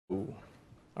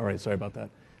All right, sorry about that.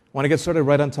 I want to get started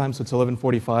right on time, so it's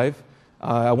 11:45.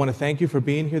 I want to thank you for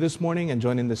being here this morning and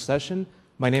joining this session.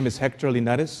 My name is Hector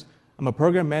Linares. I'm a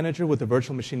program manager with the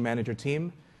Virtual Machine Manager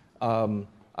team.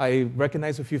 I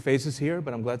recognize a few faces here,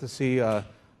 but I'm glad to see a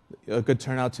good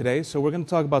turnout today. So we're going to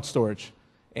talk about storage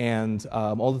and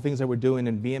all the things that we're doing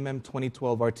in VMM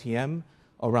 2012 RTM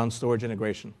around storage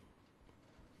integration.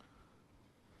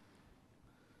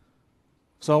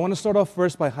 So I want to start off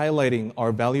first by highlighting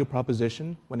our value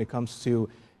proposition when it comes to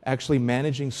actually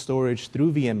managing storage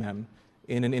through VMM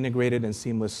in an integrated and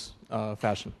seamless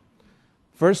fashion.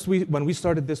 First, when we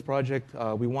started this project,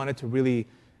 we wanted to really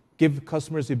give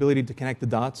customers the ability to connect the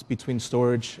dots between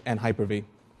storage and Hyper-V.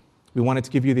 We wanted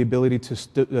to give you the ability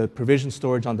to provision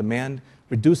storage on demand,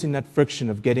 reducing that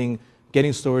friction of getting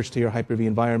storage to your Hyper-V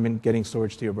environment, getting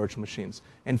storage to your virtual machines.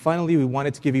 And finally, we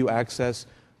wanted to give you access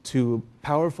to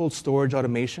powerful storage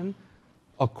automation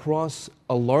across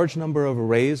a large number of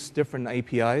arrays, different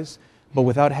APIs, but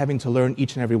without having to learn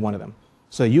each and every one of them.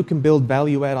 So you can build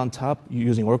value add on top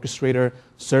using Orchestrator,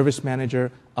 Service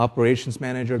Manager, Operations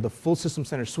Manager, the full System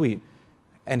Center suite,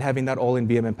 and having that all in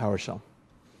VMM PowerShell.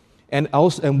 And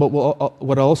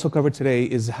what I'll also cover today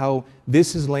is how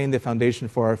this is laying the foundation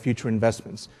for our future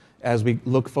investments as we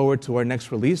look forward to our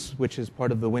next release, which is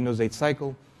part of the Windows 8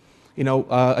 cycle.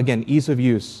 Again, ease of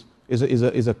use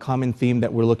is a common theme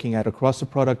that we're looking at across the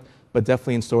product, but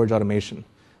definitely in storage automation.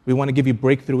 We want to give you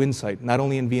breakthrough insight, not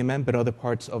only in VMM, but other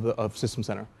parts of System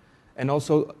Center. And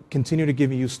also continue to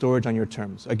give you storage on your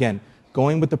terms. Again,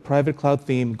 going with the private cloud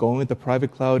theme, going with the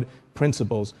private cloud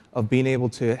principles of being able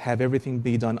to have everything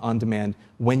be done on demand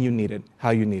when you need it,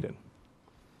 how you need it.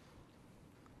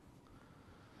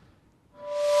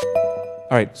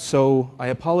 All right, so I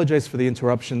apologize for the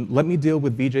interruption. Let me deal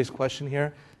with Vijay's question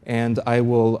here, and I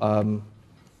will, all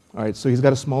right, so he's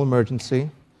got a small emergency.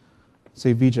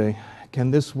 Say, Vijay,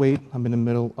 can this wait? I'm in the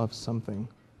middle of something.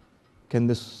 Can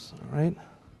this, all right?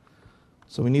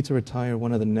 So we need to retire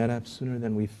one of the NetApps sooner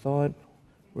than we thought.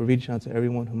 We're reaching out to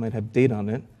everyone who might have data on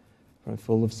it.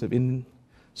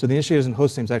 So the initiators and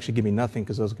host names actually give me nothing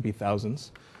because those could be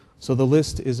thousands. So the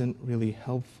list isn't really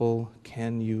helpful.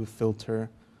 Can you filter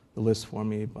the list for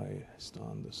me based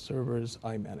on the servers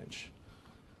I manage?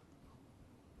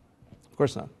 Of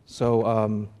course not.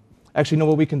 So actually, you know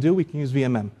what we can do? We can use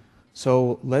VMM.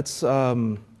 So let's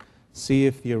see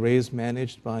if the array is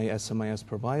managed by SMIS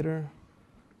provider.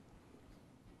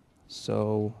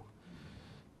 So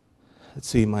let's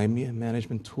see, my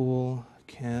management tool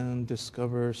can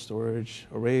discover storage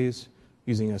arrays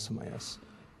using SMIS.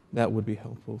 That would be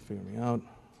helpful figuring out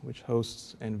which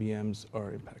hosts and VMs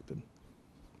are impacted.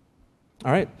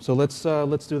 All right, so let's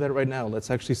do that right now. Let's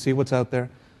actually see what's out there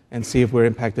and see if we're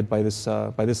impacted by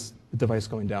this device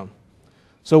going down.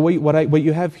 So what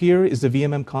you have here is the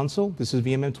VMM console. This is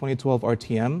VMM 2012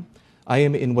 RTM. I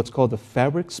am in what's called the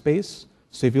fabric space.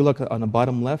 So if you look on the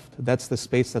bottom left, that's the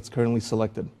space that's currently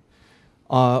selected.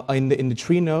 In the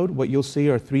tree node, what you'll see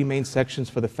are three main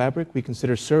sections for the fabric. We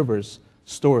consider servers,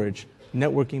 storage,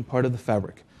 networking part of the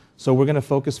fabric. So we're going to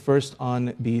focus first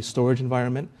on the storage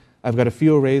environment. I've got a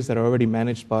few arrays that are already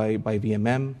managed by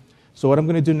VMM. So what I'm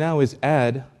going to do now is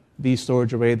add the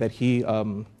storage array that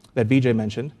Vijay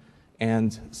mentioned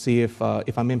and see if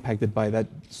I'm impacted by that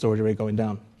storage array going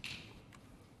down.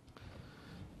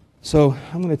 So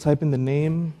I'm going to type in the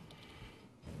name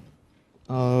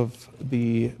of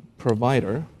the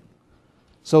provider.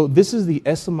 So this is the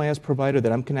SMIS provider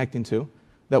that I'm connecting to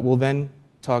that will then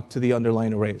talk to the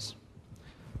underlying arrays.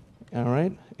 All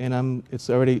right, and it's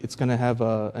going to have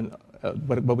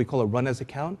what we call a run as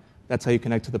account. That's how you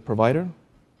connect to the provider.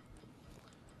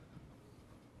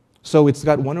 So it's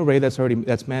got one array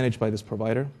that's managed by this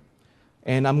provider,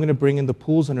 and I'm going to bring in the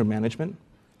pools under management.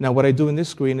 Now, what I do in this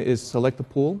screen is select the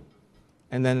pool,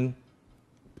 and then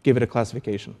give it a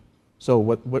classification. So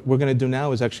what we're going to do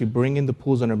now is actually bring in the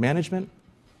pools under management,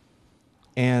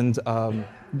 and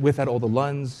with that all the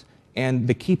LUNs. And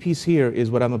the key piece here is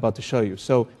what I'm about to show you.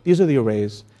 So these are the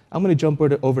arrays. I'm going to jump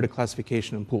over to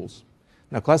classification and pools.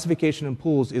 Now, classification and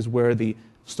pools is where the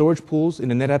storage pools, in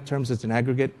the NetApp terms, it's an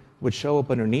aggregate, would show up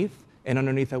underneath, and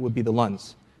underneath that would be the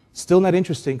LUNs. Still not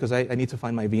interesting because I need to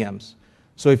find my VMs.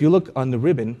 So if you look on the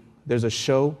ribbon, there's a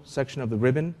show section of the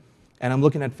ribbon, and I'm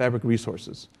looking at fabric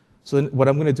resources. So then what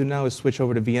I'm going to do now is switch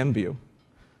over to VM view.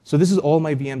 So this is all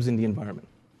my VMs in the environment.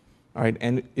 All right,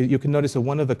 and you can notice that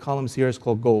one of the columns here is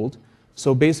called gold.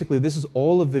 So basically, this is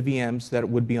all of the VMs that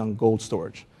would be on gold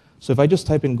storage. So if I just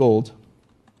type in gold,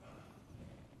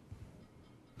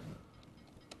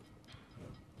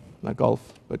 not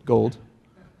golf, but gold.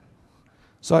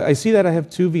 So I see that I have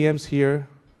two VMs here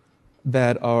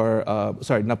that are,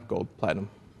 sorry, not gold, platinum.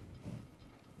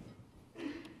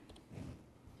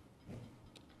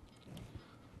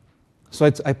 So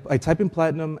I type in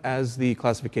Platinum as the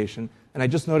classification, and I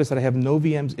just noticed that I have no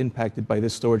VMs impacted by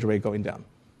this storage array going down.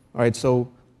 All right, so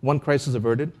one crisis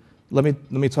averted.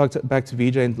 Let me talk back to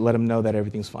VJ and let him know that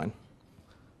everything's fine.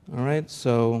 All right,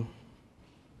 so,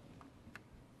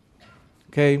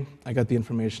 okay, I got the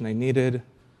information I needed.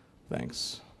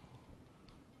 Thanks.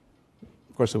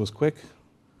 Of course, it was quick.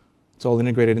 It's all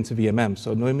integrated into VMM,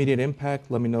 so no immediate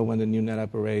impact. Let me know when the new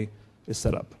NetApp array is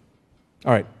set up.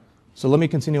 All right, so let me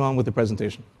continue on with the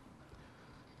presentation.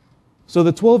 So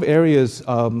the 12 areas,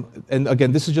 and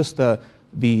again, this is just the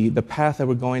path that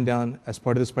we're going down as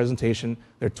part of this presentation.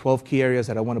 There are 12 key areas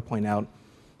that I want to point out.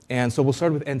 And so we'll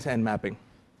start with end-to-end mapping.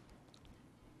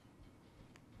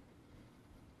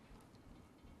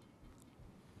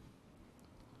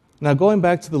 Now, going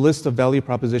back to the list of value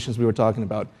propositions we were talking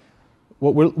about,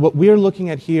 what we're looking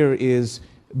at here is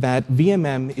that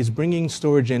VMM is bringing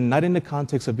storage in, not in the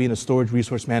context of being a storage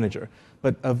resource manager,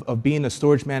 but of being a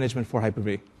storage management for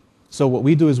Hyper-V. So what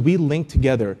we do is we link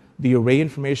together the array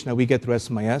information that we get through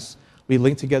SMIS, we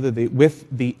link together with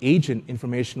the agent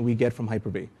information we get from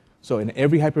Hyper-V. So in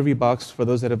every Hyper-V box, for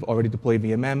those that have already deployed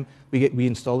VMM, we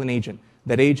install an agent.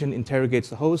 That agent interrogates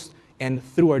the host, and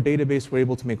through our database, we're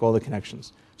able to make all the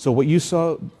connections. So what you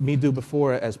saw me do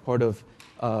before as part of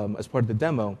the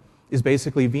demo is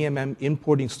basically VMM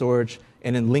importing storage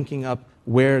and then linking up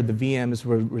where the VMs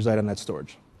reside on that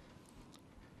storage.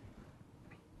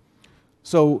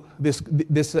 So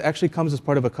this actually comes as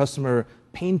part of a customer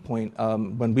pain point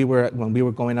when we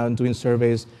were going out and doing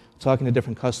surveys, talking to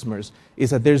different customers, is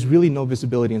that there's really no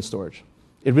visibility in storage.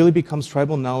 It really becomes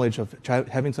tribal knowledge of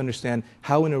having to understand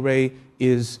how an array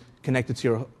is connected to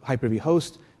your Hyper-V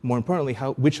host, more importantly,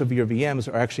 which of your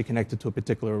VMs are actually connected to a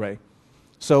particular array.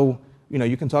 So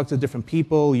you can talk to different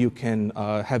people, you can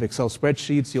have Excel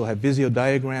spreadsheets, you'll have Visio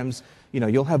diagrams,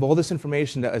 you'll have all this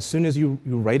information that as soon as you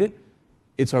write it,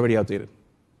 it's already outdated,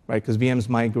 right? Because VMs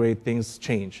migrate, things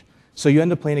change. So you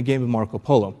end up playing a game of Marco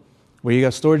Polo, where you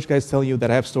got storage guys telling you that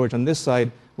I have storage on this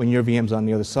side when your VM's on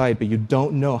the other side, but you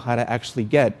don't know how to actually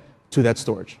get to that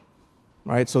storage,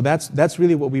 right? So that's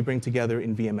really what we bring together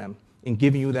in VMM, in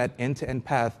giving you that end-to-end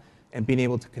path and being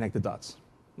able to connect the dots,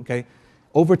 okay?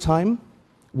 Over time,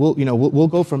 we'll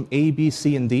go from A, B,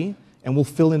 C, and D, and we'll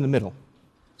fill in the middle.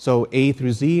 So A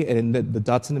through Z, and the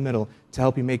dots in the middle to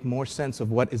help you make more sense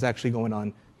of what is actually going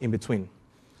on in between.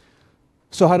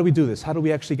 So how do we do this? How do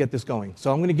we actually get this going?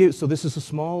 So this is a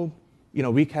small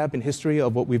recap in history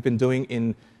of what we've been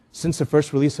doing since the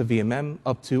first release of VMM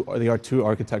up to the R2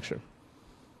 architecture.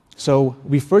 So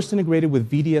we first integrated with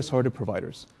VDS hardware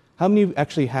providers. How many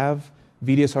actually have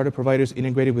VDS hardware providers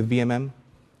integrated with VMM?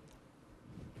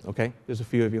 Okay, there's a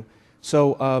few of you.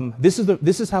 So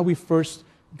this is how we first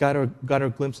got our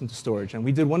glimpse into storage. And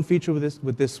we did one feature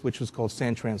with this, which was called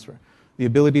SAN transfer, the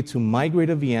ability to migrate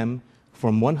a VM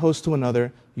from one host to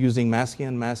another using masking,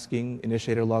 unmasking,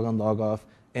 initiator, log on, log off,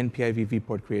 NPIV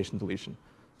vport creation, deletion.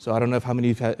 So I don't know how many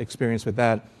of you have had experience with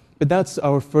that, but that's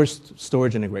our first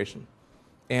storage integration.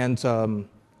 And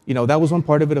that was one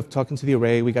part of it, of talking to the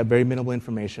array. We got very minimal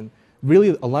information.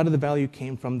 Really, a lot of the value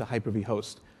came from the Hyper-V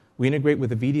host. We integrate with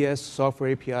the VDS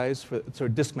software APIs for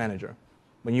disk manager.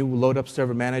 When you load up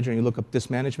Server Manager and you look up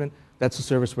disk management, that's the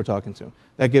service we're talking to.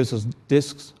 That gives us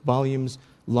disks, volumes,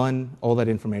 LUN, all that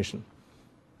information.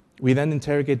 We then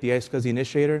interrogate the iSCSI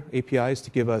initiator APIs to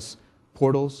give us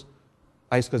portals,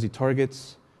 iSCSI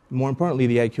targets, more importantly,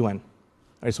 the IQN. All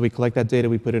right, so we collect that data,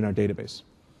 we put it in our database.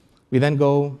 We then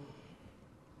go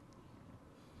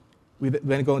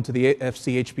into the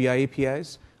FC HBI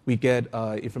APIs. We get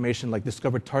information like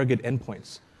discovered target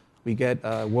endpoints. We get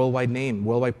worldwide name,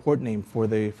 worldwide port name for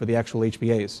the actual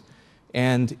HBAs.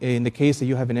 And in the case that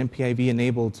you have an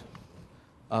NPIV-enabled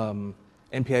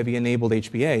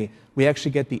HBA, we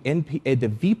actually get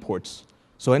the V ports.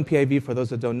 So NPIV, for those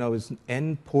that don't know, is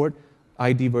N port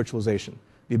ID virtualization,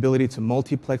 the ability to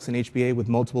multiplex an HBA with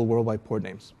multiple worldwide port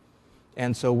names.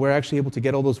 And so we're actually able to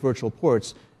get all those virtual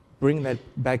ports, bring that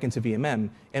back into VMM,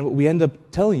 and what we end up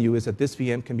telling you is that this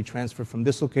VM can be transferred from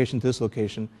this location to this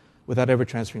location without ever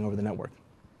transferring over the network.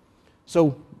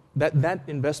 So that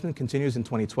investment continues in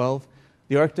 2012.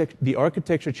 The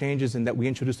architecture changes in that we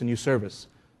introduced a new service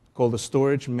called the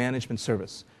Storage Management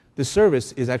Service. This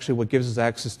service is actually what gives us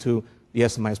access to the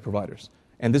SMIS providers.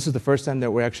 And this is the first time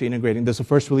that we're actually integrating, this is the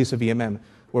first release of VMM,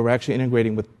 where we're actually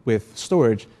integrating with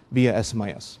storage via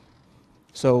SMIS.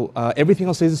 So everything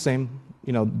else stays the same.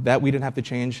 That we didn't have to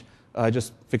change,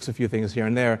 just fix a few things here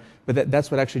and there. But that's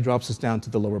what actually drops us down to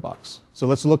the lower box. So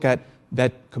let's look at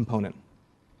that component.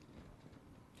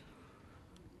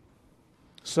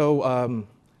 So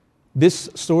This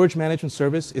storage management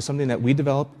service is something that we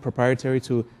developed proprietary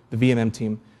to the VMM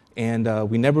team, and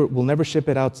we'll never ship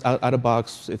it out of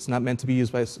box. It's not meant to be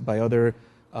used by other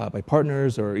by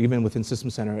partners or even within System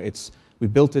Center. We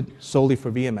built it solely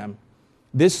for VMM.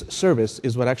 This service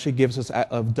is what actually gives us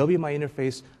a WMI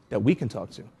interface that we can talk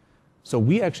to. So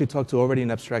we actually talk to already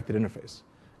an abstracted interface.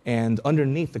 And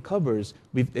underneath the covers,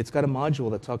 it's got a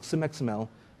module that talks SymXML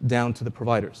down to the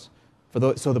providers.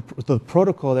 So the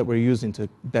protocol that we're using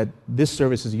that this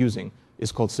service is using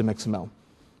is called SymXML.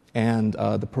 And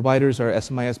the providers are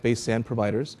SMIS-based SAN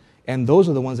providers, and those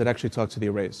are the ones that actually talk to the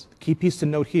arrays. The key piece to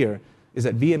note here is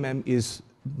that VMM is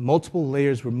multiple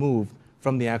layers removed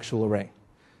from the actual array.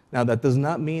 Now, that does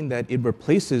not mean that it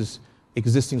replaces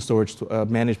existing storage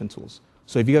management tools.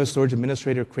 So if you have a storage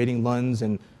administrator creating LUNs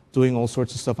and doing all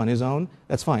sorts of stuff on his own,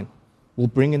 that's fine. We'll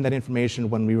bring in that information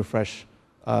when we refresh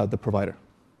the provider.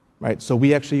 Right? So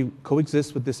we actually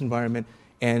coexist with this environment,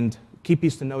 and key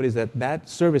piece to note is that that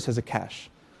service has a cache.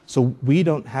 So we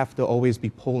don't have to always be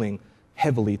polling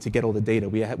heavily to get all the data.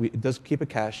 It does keep a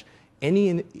cache.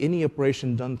 Any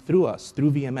operation done through us,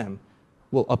 through VMM,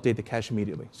 will update the cache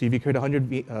immediately. So if you create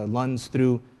 100 LUNs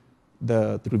through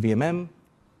VMM,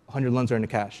 100 LUNs are in the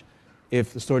cache.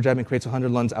 If the storage admin creates 100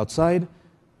 LUNs outside,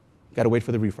 got to wait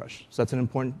for the refresh. So that's an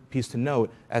important piece to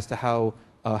note as to how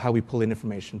we pull in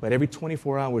information. But every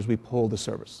 24 hours, we pull the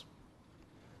service.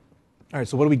 All right,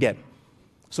 so what do we get?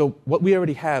 So what we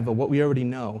already have, or what we already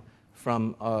know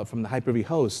from the Hyper-V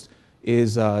host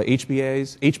is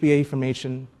HBA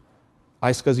information,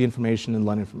 iSCSI information, and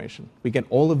LUN information. We get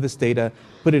all of this data,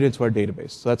 put it into our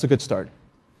database. So that's a good start.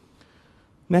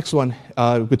 Next one,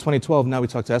 with 2012, now we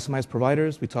talk to SMIS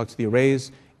providers, we talk to the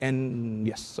arrays, and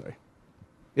yes, sorry.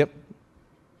 Yep.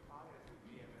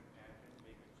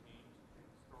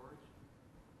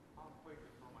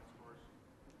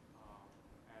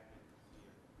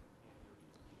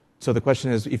 So the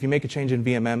question is, if you make a change in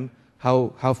VMM,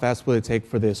 how fast will it take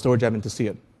for the storage admin to see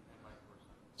it?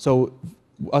 So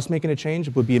us making a change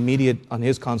would be immediate on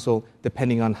his console,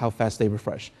 depending on how fast they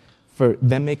refresh. For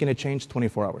them making a change,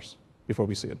 24 hours before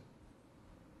we see it.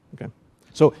 Okay.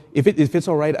 So if it's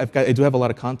all right, I do have a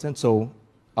lot of content, so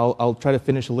I'll try to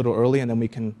finish a little early, and then we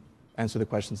can answer the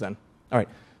questions then. All right.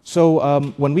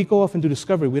 So when we go off and do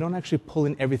discovery, we don't actually pull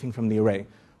in everything from the array.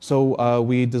 So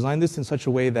we designed this in such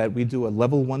a way that we do a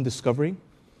level 1 discovery.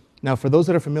 Now, for those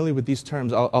that are familiar with these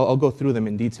terms, I'll go through them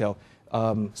in detail,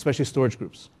 especially storage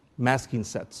groups, masking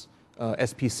sets,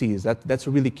 SPCs. That's a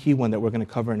really key one that we're going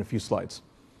to cover in a few slides.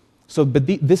 So, but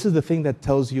this is the thing that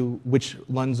tells you which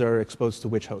LUNs are exposed to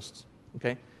which hosts.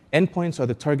 Okay? Endpoints are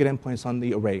the target endpoints on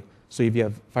the array. So if you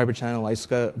have fiber channel,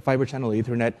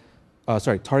 Ethernet,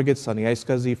 targets on the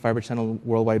iSCSI, fiber channel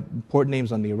worldwide port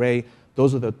names on the array,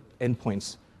 those are the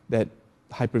endpoints that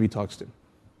Hyper-V talks to.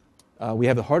 We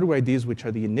have the hardware IDs, which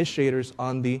are the initiators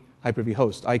on the Hyper-V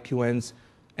host, IQNs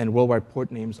and worldwide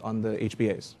port names on the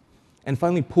HBAs. And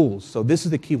finally, pools. So this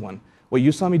is the key one. What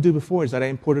you saw me do before is that I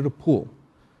imported a pool.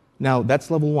 Now, that's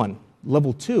level 1.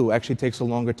 Level 2 actually takes a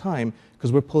longer time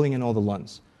because we're pulling in all the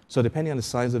LUNs. So depending on the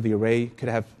size of the array, it could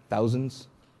have thousands,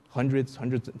 hundreds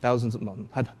of thousands of,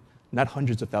 not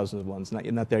hundreds of thousands of LUNs,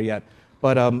 not there yet,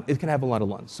 but it can have a lot of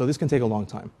LUNs. So this can take a long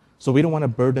time. So we don't want to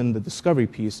burden the discovery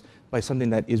piece by something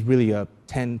that is really a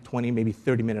 10, 20, maybe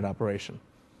 30-minute operation.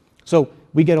 So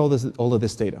we get all of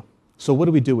this data. So what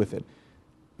do we do with it?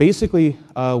 Basically,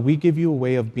 we give you a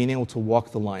way of being able to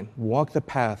walk the line, walk the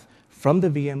path from the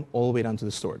VM all the way down to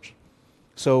the storage.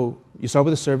 So you start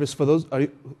with a service. For those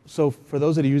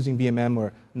that are using VMM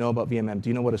or know about VMM, do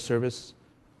you know what a service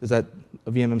is? That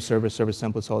a VMM service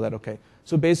templates, all that? Okay.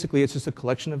 So basically, it's just a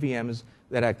collection of VMs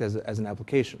that act as an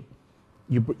application.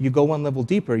 You go one level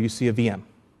deeper, you see a VM.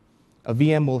 A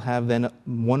VM will have then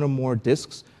one or more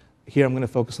disks. Here I'm going to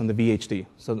focus on the VHD,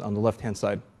 so on the left-hand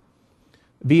side.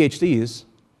 VHDs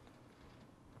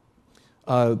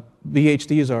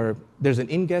are, there's an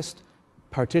in-guest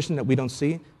partition that we don't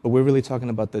see, but we're really talking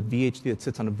about the VHD that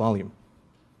sits on a volume.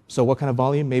 So what kind of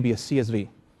volume? Maybe a CSV,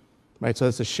 right? So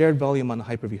it's a shared volume on the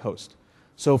Hyper-V host.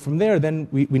 So from there, then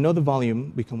we know the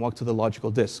volume. We can walk to the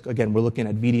logical disk. Again, we're looking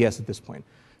at VDS at this point.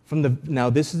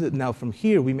 Now from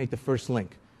here, we make the first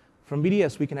link. From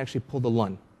VDS, we can actually pull the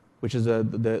LUN, which is the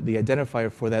identifier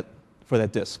for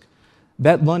that disk.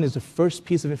 That LUN is the first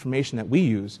piece of information that we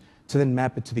use to then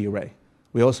map it to the array.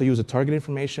 We also use a target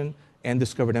information and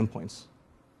discovered endpoints,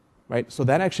 right? So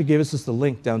that actually gives us the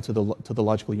link down to the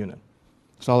logical unit.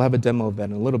 So I'll have a demo of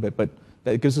that in a little bit, but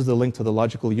that gives us the link to the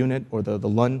logical unit, or the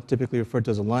LUN, typically referred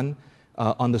to as a LUN,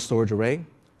 on the storage array.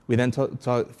 We then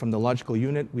from the logical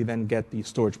unit, we then get the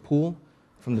storage pool.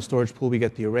 From the storage pool, we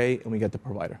get the array, and we get the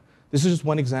provider. This is just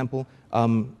one example.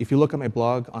 If you look at my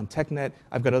blog on TechNet,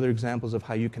 I've got other examples of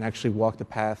how you can actually walk the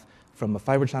path from a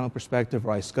fiber channel perspective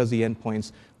or iSCSI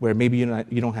endpoints where maybe you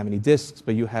don't have any disks,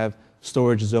 but you have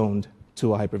storage zoned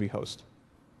to a Hyper-V host.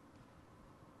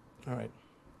 All right.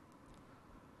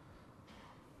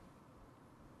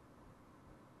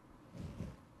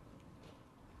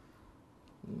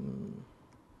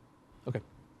 Okay.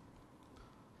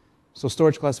 So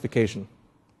storage classification.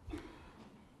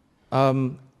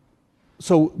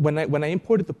 So when I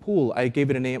imported the pool, I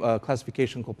gave it a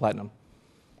classification called Platinum.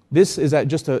 This is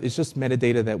it's just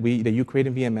metadata that you create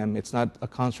in VMM. It's not a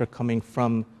construct coming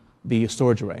from the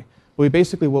storage array. But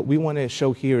basically what we want to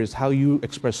show here is how you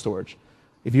express storage.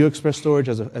 If you express storage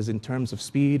as in terms of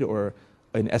speed or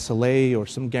an SLA or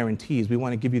some guarantees, we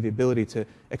want to give you the ability to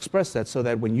express that so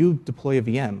that when you deploy a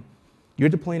VM, you're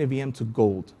deploying a VM to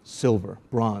gold, silver,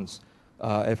 bronze.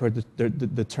 I've heard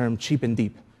the term cheap and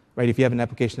deep. Right? If you have an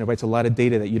application that writes a lot of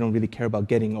data that you don't really care about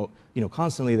getting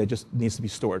constantly, that just needs to be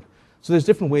stored. So there's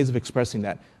different ways of expressing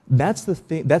that. That's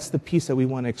the piece that we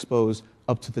want to expose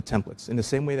up to the templates. In the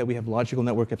same way that we have logical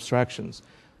network abstractions,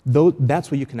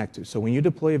 that's what you connect to. So when you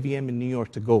deploy a VM in New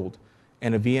York to gold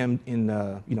and a VM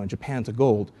in Japan to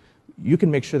gold, you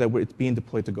can make sure that it's being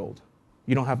deployed to gold.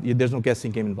 There's no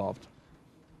guessing game involved.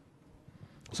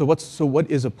 So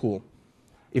what is a pool?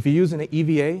 If you're using an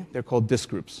EVA, they're called disk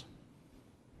groups.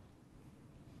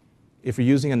 If you're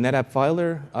using a NetApp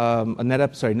filer,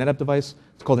 NetApp device,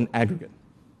 it's called an aggregate.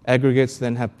 Aggregates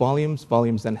then have volumes,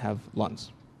 volumes then have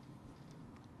LUNs.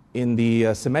 In the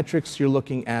symmetrics, you're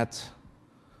looking at,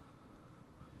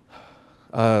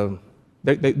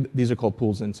 these are called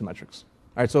pools and symmetrics.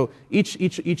 All right, so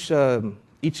each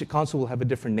console will have a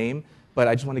different name, but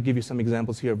I just want to give you some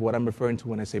examples here of what I'm referring to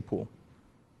when I say pool.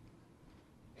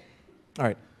 All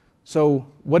right, so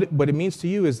what it means to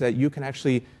you is that you can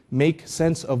actually make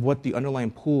sense of what the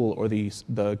underlying pool or the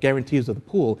guarantees of the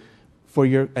pool for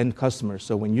your end customer.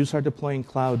 So when you start deploying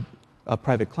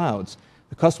private clouds,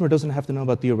 the customer doesn't have to know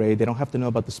about the array. They don't have to know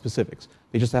about the specifics.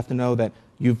 They just have to know that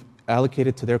you've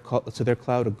allocated to their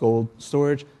cloud a gold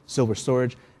storage, silver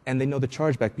storage, and they know the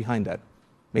chargeback behind that.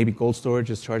 Maybe gold storage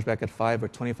is charged back at $5 or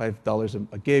 $25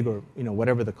 a gig, or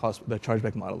whatever the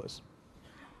chargeback model is.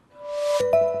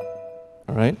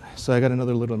 All right, so I got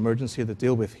another little emergency to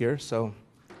deal with here. So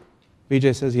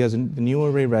VJ says he has the new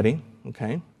array ready.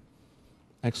 Okay,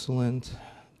 excellent.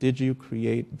 Did you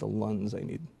create the LUNs I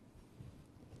need?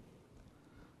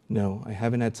 No, I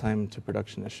haven't had time to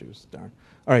production issues, darn.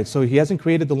 All right, so he hasn't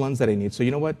created the LUNs that I need. So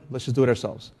you know what? Let's just do it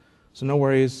ourselves. So no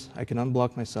worries, I can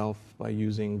unblock myself by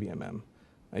using VMM.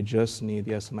 I just need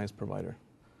the SMI's provider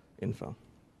info.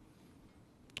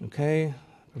 Okay,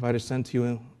 provider sent to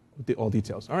you with all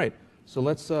details. All right, so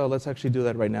let's actually do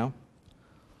that right now.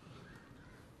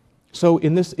 So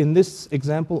in this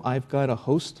example, I've got a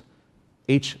host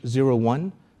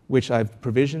H01, which I've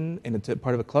provisioned, and it's a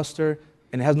part of a cluster,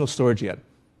 and it has no storage yet.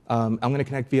 I'm going to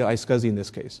connect via iSCSI in this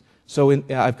case. So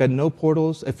I've got no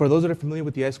portals. For those that are familiar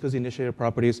with the iSCSI initiator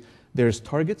properties, there's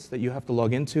targets that you have to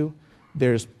log into.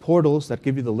 There's portals that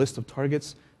give you the list of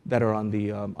targets that are on the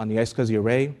iSCSI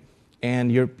array,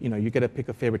 and you get to pick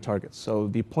a favorite target. So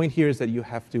the point here is that you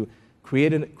have to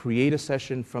create a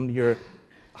session from your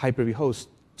Hyper-V host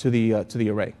to the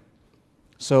array.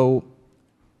 So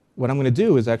what I'm going to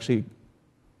do is actually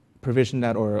provision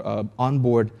that or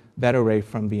onboard that array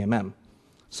from VMM.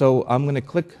 So I'm going to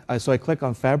click. So I click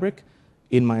on Fabric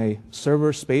in my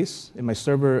server space, in my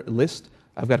server list.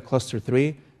 I've got cluster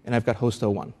 3, and I've got host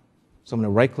 01. So I'm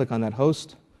going to right-click on that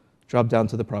host, drop down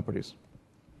to the properties.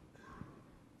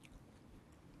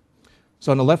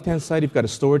 So on the left-hand side, you've got a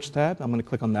storage tab. I'm going to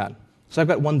click on that. So I've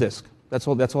got one disk. That's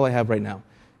all I have right now.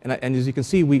 And as you can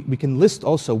see, we can list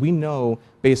also. We know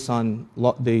based on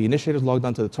the initiators logged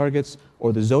onto the targets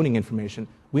or the zoning information,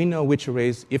 we know which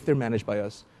arrays, if they're managed by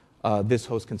us, this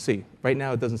host can see. Right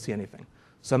now, it doesn't see anything.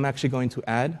 So I'm actually going to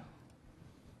add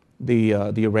the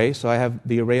array. So I have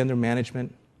the array under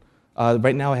management.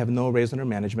 Right now, I have no arrays under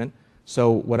management.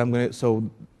 So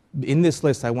in this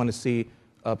list, I want to see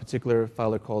a particular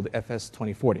filer called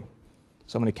FS2040.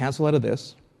 So I'm going to cancel out of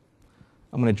this.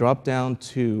 I'm going to drop down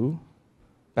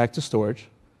back to storage.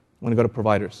 I'm going to go to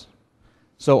providers.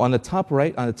 So on the top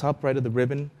right of the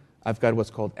ribbon, I've got what's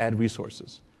called add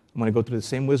resources. I'm going to go through the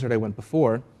same wizard I went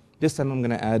before. This time I'm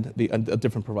going to add a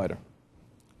different provider.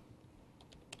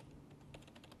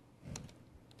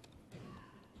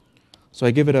 So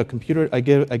I give it a computer. I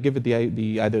give it either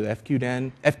the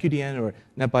FQDN or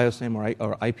NetBIOS name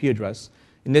or IP address.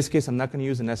 In this case, I'm not going to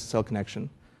use an SSL connection.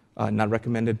 Not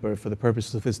recommended, but for the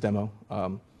purposes of this demo,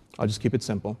 I'll just keep it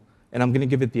simple. And I'm going to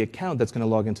give it the account that's going to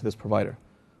log into this provider.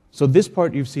 So this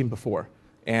part you've seen before.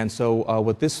 And so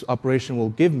what this operation will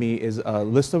give me is a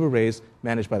list of arrays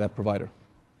managed by that provider.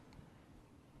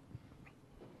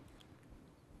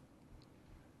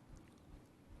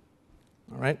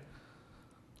 All right.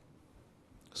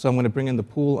 So I'm going to bring in the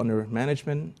pool under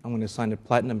management. I'm going to assign it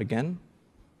platinum again,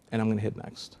 and I'm going to hit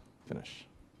next, finish.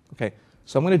 Okay.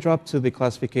 So I'm going to drop to the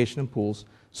classification and pools.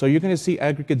 So you're going to see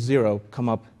aggregate 0 come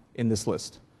up in this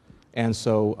list. And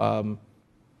so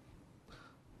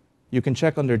you can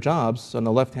check under jobs. So on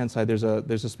the left-hand side, there's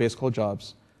a space called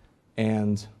jobs.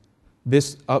 And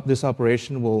this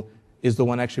operation is the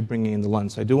one actually bringing in the LUN.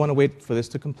 So I do want to wait for this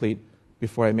to complete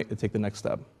before I take the next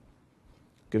step.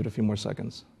 Give it a few more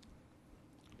seconds.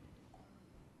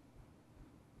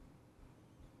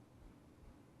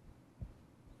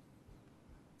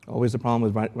 Always the problem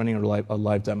with running a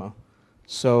live demo.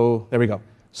 So there we go.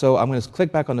 So I'm going to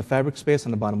click back on the fabric space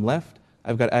on the bottom left.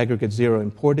 I've got aggregate 0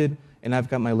 imported, and I've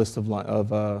got my list of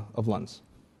LUNs.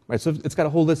 Right, so it's got a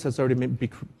whole list that's already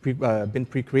been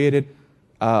pre-created.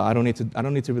 I don't need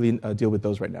to really deal with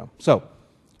those right now. So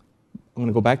I'm going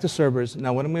to go back to servers.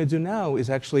 Now what I'm going to do now is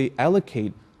actually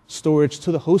allocate storage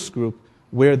to the host group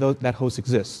where that host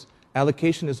exists.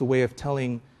 Allocation is a way of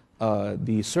telling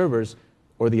the servers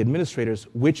or the administrators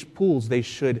which pools they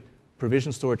should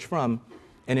provision storage from.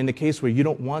 And in the case where you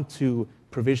don't want to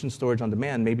provision storage on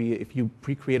demand, maybe if you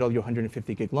pre-create all your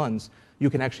 150 gig LUNs,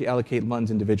 you can actually allocate LUNs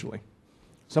individually.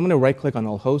 So I'm going to right-click on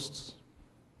all hosts.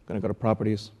 I'm going to go to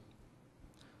properties.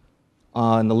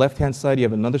 On the left-hand side, you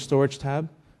have another storage tab.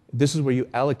 This is where you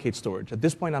allocate storage. At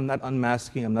this point, I'm not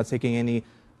unmasking. I'm not taking any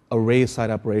array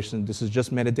side operation. This is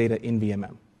just metadata in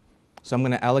VMM. So I'm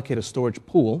going to allocate a storage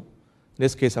pool. In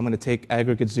this case, I'm going to take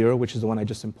aggregate 0, which is the one I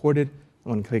just imported.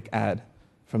 I'm going to click add.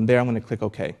 From there, I'm going to click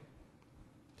OK.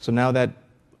 So now that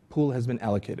pool has been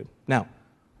allocated. Now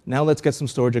let's get some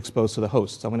storage exposed to the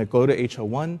host. So I'm going to go to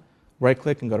H01,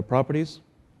 right-click, and go to Properties.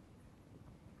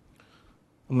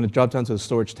 I'm going to drop down to the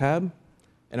Storage tab,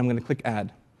 and I'm going to click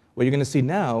Add. What you're going to see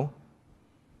now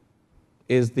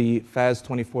is the FAS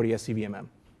 2040 SCVMM.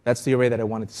 That's the array that I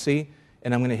wanted to see,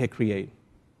 and I'm going to hit Create.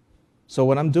 So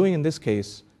what I'm doing in this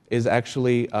case is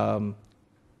actually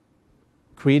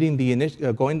creating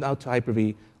going out to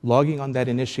Hyper-V, logging on that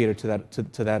initiator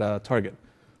to that target.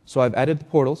 So I've added the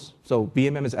portals. So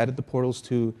VMM has added the portals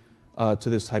to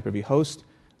this Hyper-V host.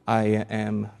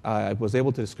 I was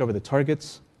able to discover the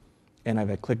targets, and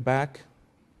I've clicked back.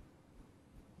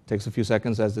 Takes a few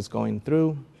seconds as it's going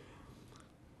through.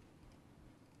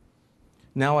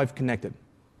 Now I've connected.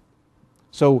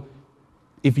 So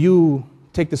if you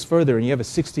take this further and you have a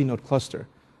 16-node cluster,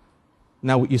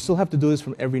 now you still have to do this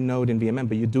from every node in VMM,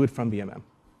 but you do it from VMM.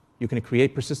 You can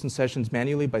create persistent sessions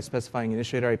manually by specifying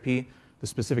initiator IP, the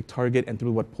specific target, and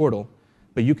through what portal.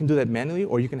 But you can do that manually,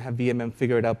 or you can have VMM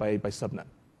figure it out by subnet.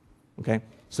 Okay?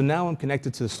 So now I'm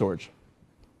connected to the storage.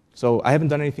 So I haven't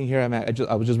done anything here.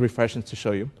 I was just refreshing to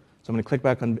show you. So I'm going to click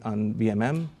back on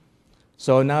VMM.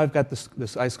 So now I've got this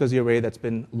iSCSI array that's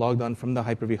been logged on from the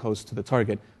Hyper-V host to the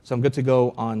target. So I'm good to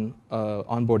go on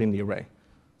onboarding the array.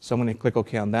 So I'm going to click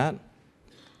OK on that.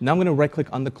 Now I'm going to right-click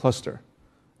on the cluster,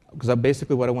 because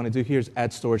basically what I want to do here is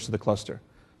add storage to the cluster.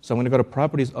 So I'm going to go to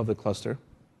Properties of the cluster.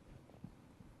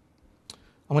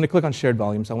 I'm going to click on Shared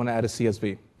Volumes. I want to add a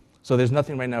CSV. So there's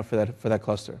nothing right now for that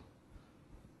cluster.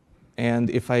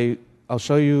 And I'll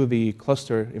show you the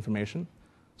cluster information.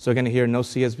 So again, here, no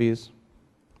CSVs.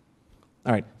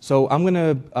 All right, so I'm going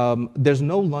to, there's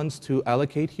no LUNs to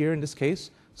allocate here in this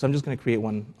case, so I'm just going to create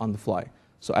one on the fly.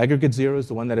 So aggregate 0 is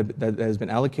the one that has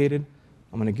been allocated.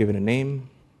 I'm going to give it a name,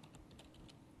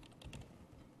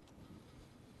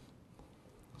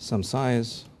 some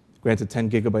size. Granted, 10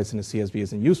 gigabytes in a CSV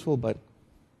isn't useful, but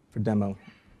for demo,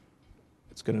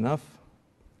 it's good enough.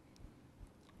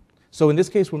 So in this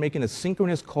case, we're making a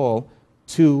synchronous call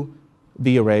to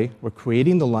the array. We're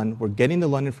creating the LUN. We're getting the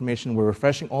LUN information. We're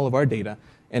refreshing all of our data.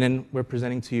 And then we're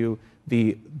presenting to you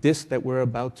the disk that we're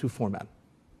about to format.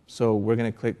 So we're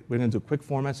going to do a quick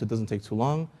format so it doesn't take too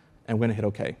long, and we're going to hit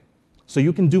OK. So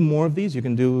you can do more of these. You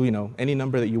can do any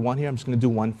number that you want here. I'm just going to do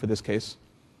one for this case.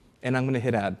 And I'm going to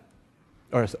hit Add,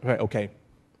 or sorry, OK.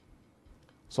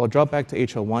 So I'll drop back to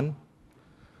H01.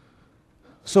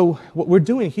 So what we're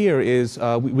doing here is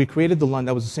we created the LUN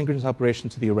that was a synchronous operation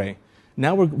to the array.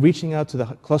 Now we're reaching out to the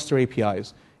cluster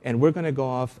APIs, and we're going to go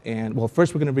off and, well,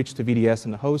 first we're going to reach to VDS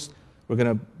and the host. We're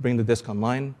going to bring the disk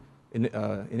online,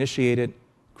 initiate it,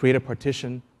 create a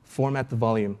partition, format the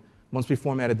volume. Once we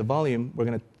formatted the volume, we're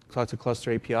going to talk to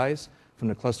cluster APIs. From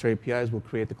the cluster APIs, we'll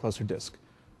create the cluster disk.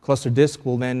 Cluster disk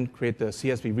will then create the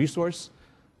CSV resource,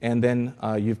 and then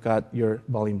you've got your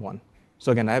volume 1.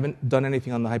 So again, I haven't done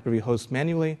anything on the Hyper-V host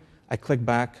manually. I click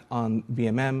back on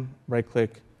VMM,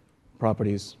 right-click,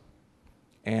 properties,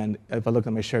 and if I look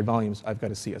at my shared volumes, I've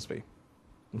got a CSV.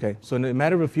 Okay, so in a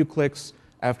matter of a few clicks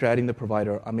after adding the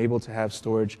provider, I'm able to have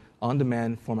storage on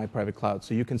demand for my private cloud.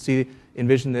 So you can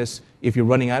envision this if you're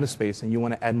running out of space and you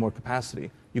want to add more capacity.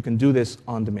 You can do this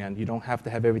on demand. You don't have to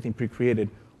have everything pre-created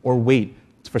or wait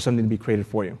for something to be created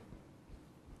for you.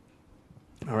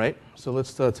 All right, so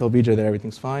let's tell VJ that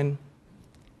everything's fine.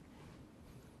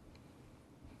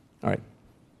 All right,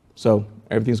 so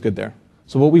everything's good there.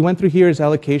 So what we went through here is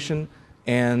allocation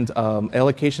and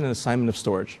assignment of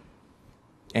storage.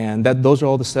 And those are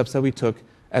all the steps that we took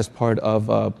as part of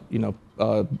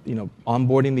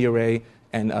onboarding the array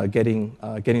and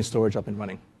getting storage up and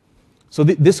running. So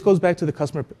this goes back to the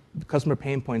customer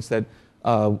pain points that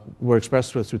were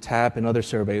expressed through TAP and other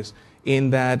surveys, in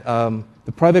that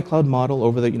the private cloud model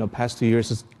over the past 2 years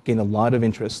has gained a lot of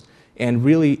interest, and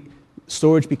really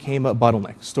storage became a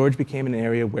bottleneck. Storage became an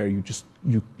area where you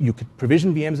could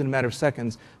provision VMs in a matter of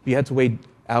seconds, but you had to wait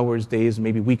hours, days,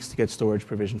 maybe weeks to get storage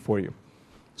provisioned for you.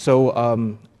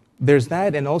 So there's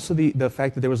that, and also the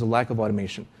fact that there was a lack of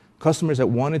automation. Customers that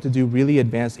wanted to do really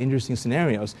advanced, interesting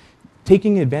scenarios,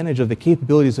 taking advantage of the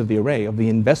capabilities of the array, of the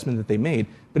investment that they made,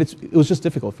 but it was just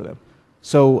difficult for them.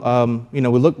 So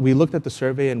we looked at the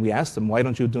survey and we asked them, why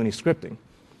don't you do any scripting?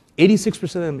 86%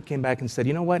 of them came back and said,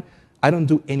 you know what, I don't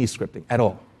do any scripting at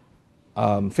all.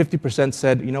 50%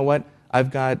 said, you know what,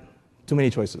 I've got too many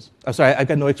choices. I've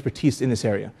got no expertise in this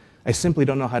area. I simply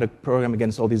don't know how to program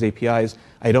against all these APIs.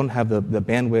 I don't have the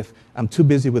bandwidth. I'm too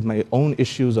busy with my own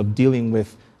issues of dealing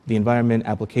with the environment,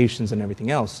 applications, and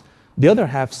everything else. The other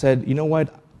half said, you know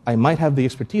what, I might have the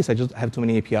expertise, I just have too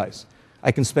many APIs.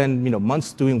 I can spend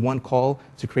months doing one call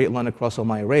to create LUN across all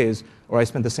my arrays, or I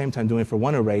spent the same time doing it for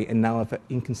one array, and now I have an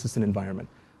inconsistent environment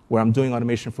where I'm doing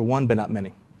automation for one, but not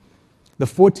many. The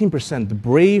 14%, the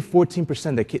brave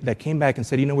 14% that came back and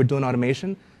said, we're doing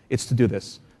automation, it's to do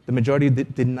this. The majority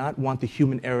did not want the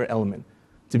human error element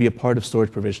to be a part of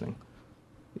storage provisioning.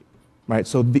 Right?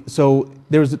 So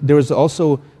there was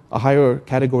also a higher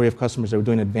category of customers that were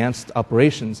doing advanced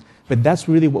operations, but that's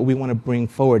really what we want to bring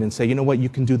forward and say, you know what, you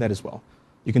can do that as well.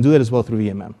 You can do that as well through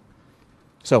VMM.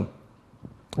 So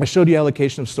I showed you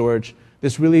allocation of storage.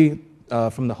 This really,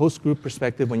 from the host group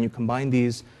perspective, when you combine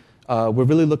these, we're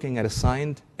really looking at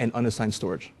assigned and unassigned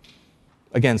storage.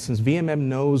 Again, since VMM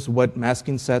knows what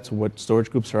masking sets, what storage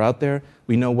groups are out there,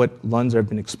 we know what LUNs have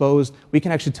been exposed, we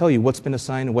can actually tell you what's been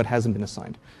assigned and what hasn't been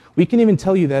assigned. We can even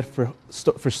tell you that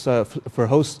for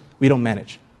hosts we don't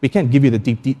manage. We can't give you the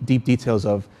deep details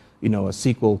of a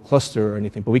SQL cluster or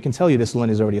anything, but we can tell you this LUN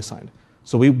is already assigned.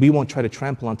 So we won't try to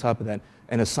trample on top of that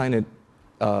and assign it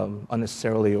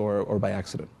unnecessarily or by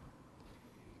accident.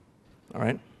 All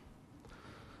right?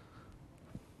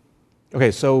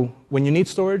 Okay, so when you need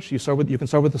storage, you can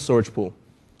start with the storage pool.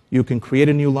 You can create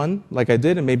a new LUN, like I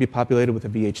did, and maybe populate it with a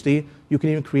VHD. You can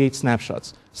even create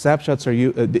snapshots. Snapshots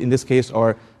in this case,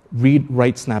 are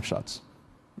read-write snapshots,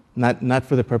 not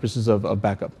for the purposes of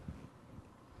backup.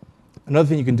 Another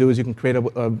thing you can do is you can create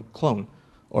a clone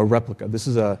or replica. This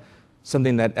is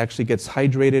something that actually gets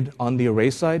hydrated on the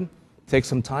array side, takes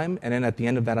some time, and then at the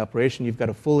end of that operation, you've got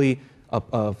a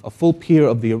full peer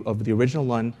of the original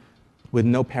LUN with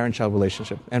no parent-child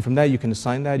relationship. And from that, you can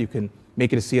assign that. You can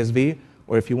make it a CSV,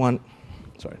 or if you want,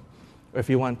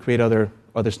 create other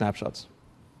snapshots.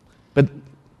 But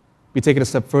we take it a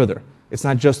step further. It's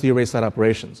not just the array side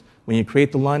operations. When you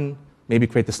create the LUN, maybe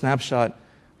create the snapshot,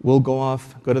 we'll go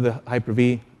to the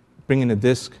Hyper-V, bring in a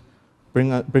disk,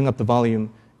 bring up the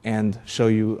volume, and show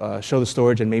the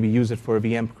storage and maybe use it for a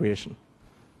VM creation.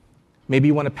 Maybe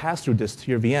you want to pass through disk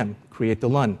to your VM, create the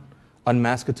LUN,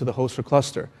 unmask it to the host or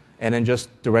cluster, and then just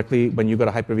directly, when you go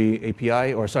to Hyper-V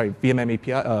API, VMM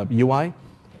API, UI,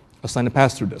 assign a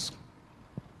pass-through disk,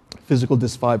 physical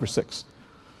disk 5 or 6.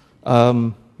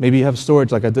 Maybe you have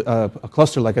storage, like a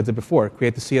cluster like I did before.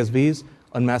 Create the CSVs,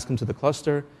 unmask them to the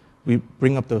cluster, we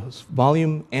bring up the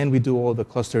volume, and we do all the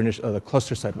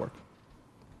cluster side work.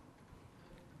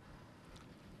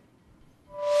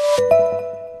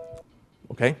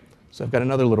 Okay, so I've got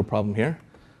another little problem here.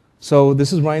 So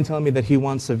this is Ryan telling me that he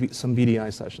wants some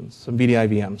VDI sessions, some VDI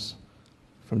VMs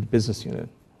from the business unit.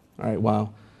 All right,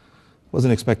 wow.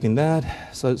 Wasn't expecting that.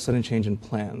 So sudden change in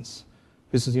plans.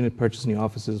 Business unit purchased new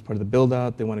offices as part of the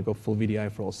build-out. They want to go full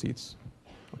VDI for all seats.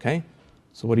 Okay,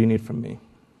 so what do you need from me?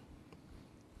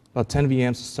 About 10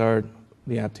 VMs to start,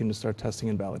 the app team to start testing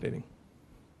and validating.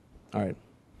 All right,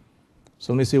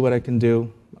 so let me see what I can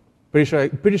do. Pretty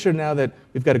sure now that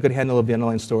we've got a good handle of the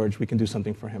underlying storage, we can do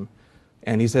something for him.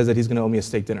 And he says that he's going to owe me a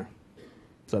steak dinner.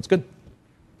 So that's good.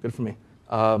 Good for me.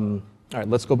 All right,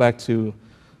 let's go back to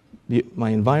my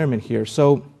environment here.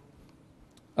 So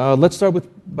let's start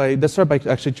by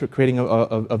actually creating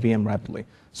a VM rapidly.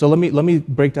 So let me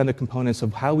break down the components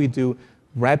of how we do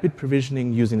rapid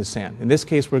provisioning using the SAN. In this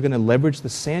case, we're going to leverage the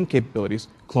SAN capabilities,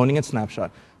 cloning and snapshot,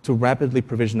 to rapidly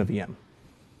provision a VM.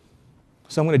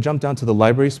 So I'm going to jump down to the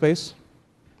library space.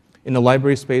 In the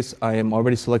library space, I am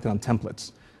already selected on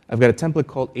templates. I've got a template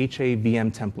called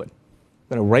HAVM template. I'm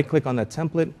going to right-click on that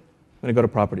template. I'm going to go to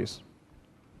Properties.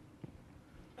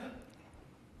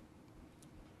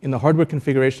 In the hardware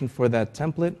configuration for that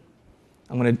template,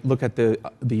 I'm going to look at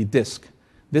the disk.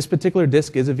 This particular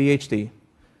disk is a VHD.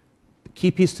 The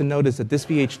key piece to note is that this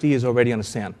VHD is already on a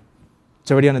SAN. It's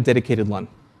already on a dedicated LUN.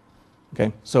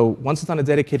 Okay? So once it's on a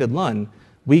dedicated LUN,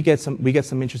 we get some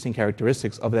interesting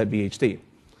characteristics of that VHD.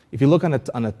 If you look on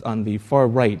the far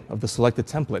right of the selected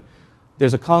template,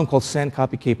 there's a column called SAN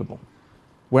copy capable.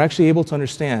 We're actually able to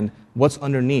understand what's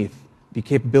underneath the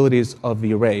capabilities of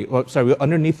the array,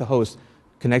 underneath the host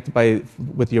connected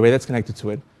with the array that's connected to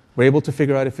it. We're able to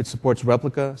figure out if it supports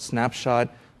replica, snapshot,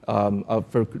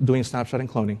 for doing snapshot and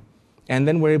cloning. And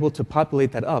then we're able to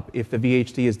populate that up if the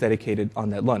VHD is dedicated on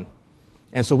that LUN.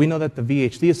 And so we know that the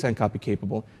VHD is SAN copy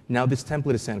capable. Now this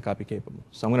template is SAN copy capable.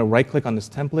 So I'm going to right-click on this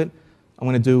template. I'm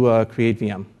going to do create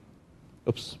VM.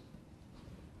 Oops,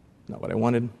 not what I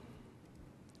wanted.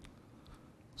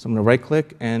 So I'm going to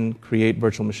right-click and create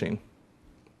virtual machine.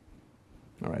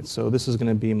 All right, so this is going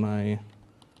to be my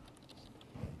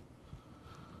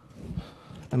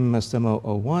MMS demo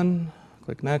 01.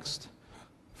 Click next.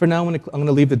 For now, I'm going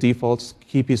to leave the defaults.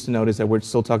 Key piece to note is that we're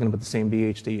still talking about the same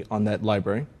VHD on that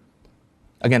library.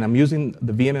 Again, I'm using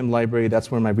the VMM library. That's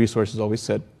where my resources always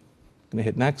sit. I'm going to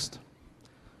hit next.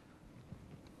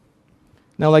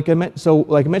 Now, like I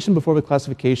mentioned before with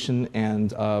classification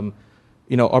and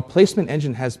our placement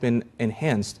engine has been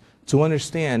enhanced to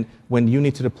understand when you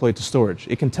need to deploy to storage.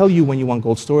 It can tell you when you want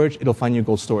gold storage. It'll find you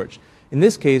gold storage. In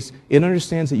this case, it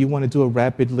understands that you want to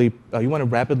rapidly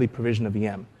provision a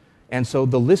VM. And so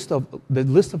the list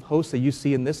of hosts that you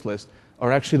see in this list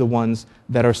are actually the ones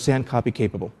that are SAN copy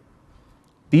capable.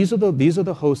 These are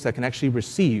the hosts that can actually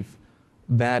receive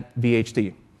that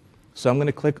VHD. So I'm going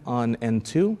to click on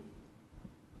N2.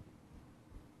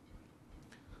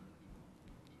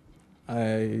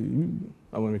 I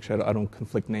want to make sure I don't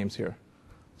conflict names here.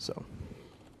 So,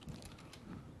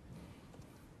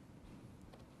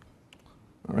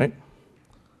 all right.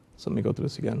 So let me go through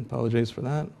this again. Apologies for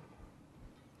that.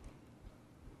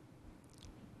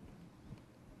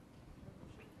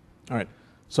 All right.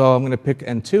 So I'm going to pick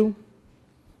N2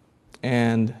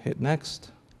 and hit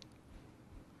next.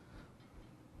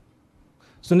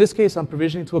 So in this case, I'm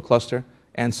provisioning to a cluster.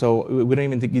 And so we don't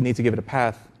even need to give it a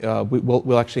path.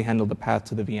 We'll actually handle the path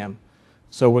to the VM.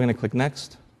 So we're going to click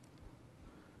Next.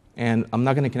 And I'm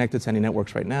not going to connect it to any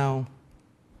networks right now.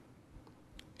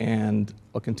 And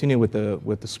I'll continue with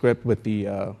the script, with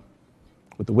the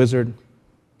wizard.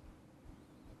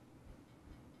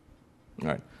 All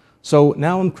right. So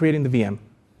now I'm creating the VM.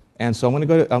 And so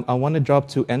I want to drop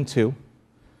to N2.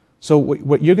 So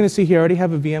what you're going to see here, I already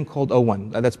have a VM called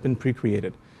 01 that's been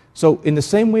pre-created. So in the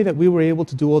same way that we were able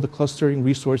to do all the clustering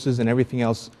resources and everything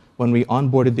else when we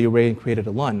onboarded the array and created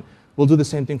a LUN, we'll do the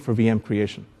same thing for VM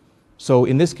creation. So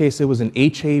in this case, it was an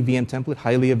HA VM template,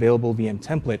 highly available VM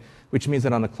template, which means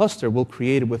that on a cluster, we'll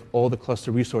create it with all the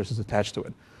cluster resources attached to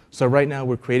it. So right now,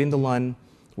 we're creating the LUN,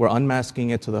 we're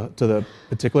unmasking it to the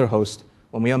particular host.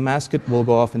 When we unmask it, we'll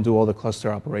go off and do all the cluster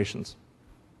operations.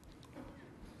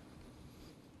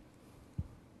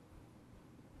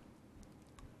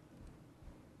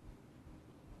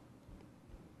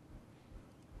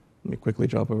 Let me quickly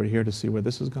drop over here to see where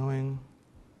this is going.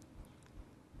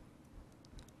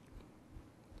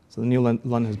 So the new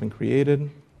LUN has been created.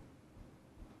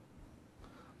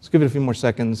 Let's give it a few more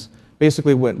seconds.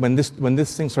 Basically, when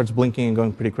this thing starts blinking and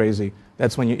going pretty crazy,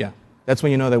 that's when you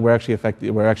know that we're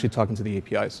actually talking to the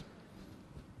APIs.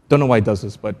 Don't know why it does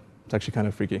this, but it's actually kind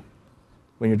of freaky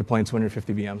when you're deploying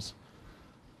 250 VMs.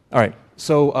 All right,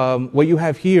 so what you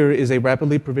have here is a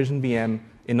rapidly provisioned VM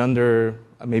in under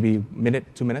maybe a minute,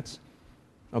 2 minutes,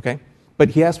 okay? But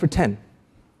he asked for 10.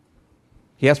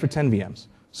 He asked for 10 VMs.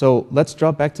 So let's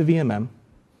drop back to VMM.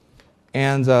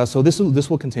 And so this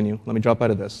will continue. Let me drop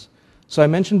out of this. So I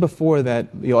mentioned before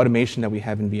that the automation that we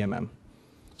have in VMM.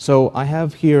 So I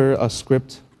have here a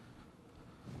script.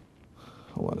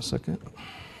 Hold on a second.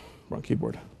 Wrong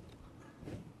keyboard.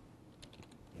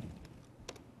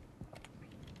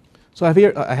 So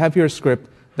I have here a script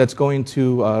that's going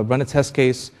to run a test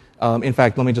case. In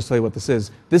fact, let me just tell you what this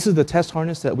is. This is the test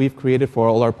harness that we've created for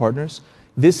all our partners.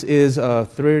 This is a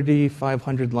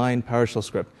 3,500 line PowerShell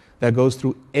script that goes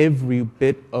through every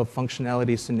bit of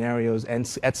functionality, scenarios,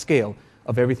 and at scale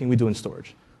of everything we do in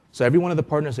storage. So every one of the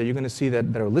partners that you're going to see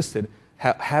that are listed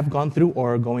have gone through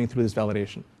or are going through this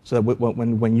validation. So that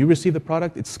when you receive the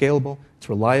product, it's scalable, it's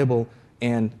reliable,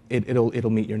 and it'll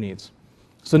meet your needs.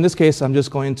 So in this case, I'm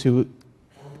just going to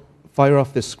fire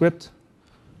off this script.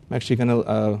 I'm actually going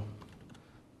to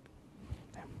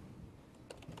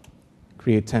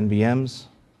create 10 VMs.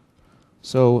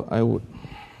 So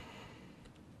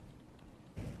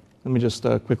let me just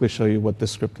quickly show you what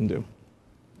this script can do.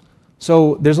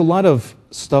 So there's a lot of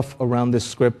stuff around this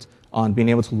script on being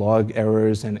able to log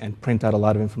errors and print out a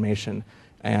lot of information.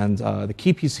 And the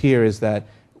key piece here is that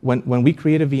when we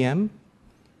create a VM,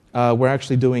 we're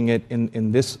actually doing it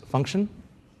in this function.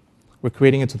 We're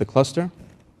creating it to the cluster.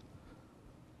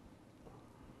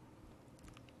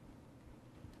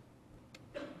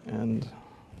 And there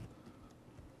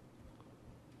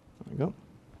we go.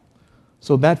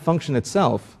 So that function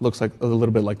itself looks like a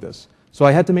little bit like this. So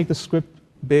I had to make the script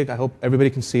big. I hope everybody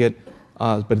can see it,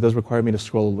 but it does require me to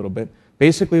scroll a little bit.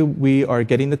 Basically, we are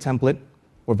getting the template.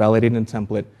 We're validating the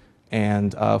template.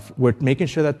 And we're making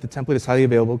sure that the template is highly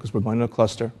available because we're going to a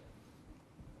cluster.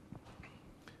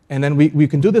 And then we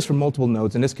can do this for multiple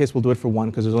nodes. In this case, we'll do it for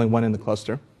one because there's only one in the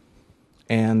cluster.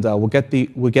 And we'll get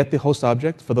the host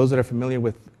object. For those that are familiar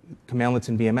with commandlets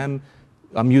in VMM,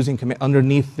 I'm using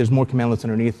underneath. There's more commandlets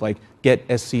underneath, like get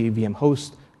scvm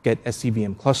host, get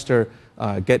scvm cluster,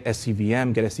 get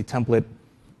scvm, get sctemplate,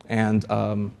 and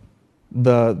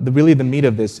really the meat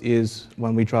of this is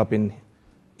when we drop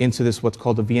into this what's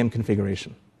called a VM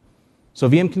configuration. So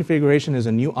VM configuration is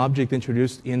a new object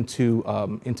introduced into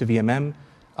VMM,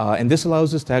 and this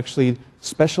allows us to actually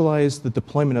specialize the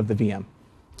deployment of the VM.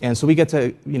 And so we get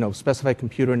to specify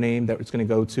computer name that it's going to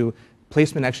go to.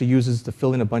 Placement actually uses to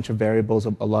fill in a bunch of variables,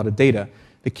 a lot of data.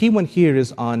 The key one here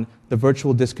is on the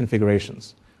virtual disk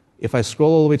configurations. If I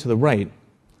scroll all the way to the right,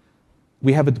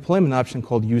 we have a deployment option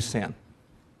called use SAN.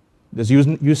 There's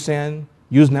use SAN,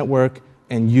 use network,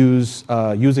 and use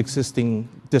existing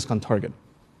disk on target.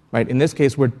 Right? In this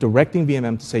case, we're directing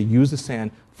VMM to say use the SAN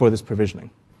for this provisioning.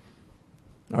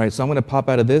 All right, so I'm going to pop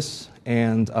out of this,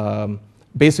 and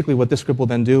basically what this script will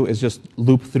then do is just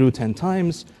loop through 10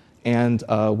 times, and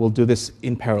we'll do this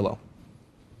in parallel.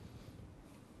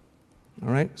 All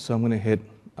right, so I'm going to hit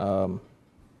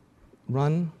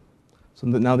run. So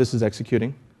now this is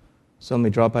executing. So let me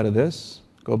drop out of this,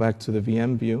 go back to the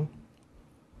VM view.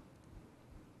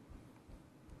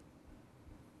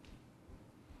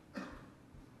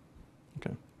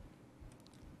 Okay.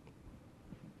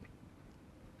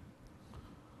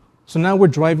 So now we're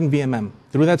driving VMM.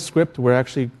 Through that script, we're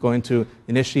actually going to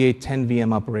initiate 10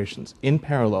 VM operations in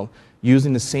parallel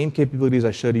using the same capabilities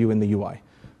I showed you in the UI.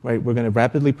 Right? We're going to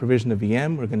rapidly provision a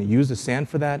VM. We're going to use the SAN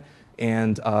for that.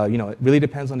 And it really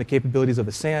depends on the capabilities of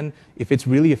the SAN. If it's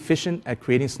really efficient at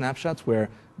creating snapshots where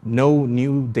no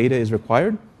new data is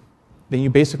required, then you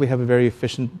basically have a very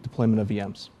efficient deployment of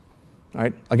VMs. All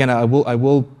right? Again, I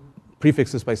will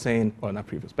prefix this by saying, well, not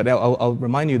prefix, but I'll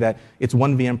remind you that it's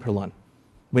one VM per LUN.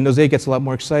 Windows 8 gets a lot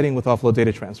more exciting with offload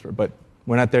data transfer, but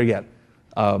we're not there yet,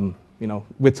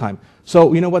 with time.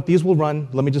 So you know what? These will run.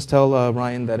 Let me just tell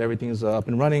Ryan that everything is up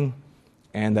and running,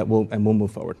 and we'll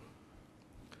move forward.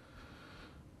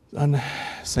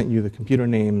 Sent you the computer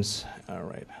names. All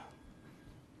right.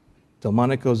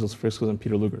 Delmonico's, Los Frisco's, and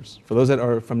Peter Luger's. For those that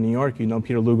are from New York, you know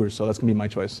Peter Luger's, so that's going to be my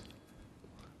choice.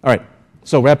 All right.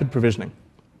 So rapid provisioning.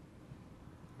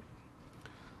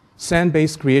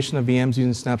 SAN-based creation of VMs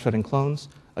using snapshot and clones.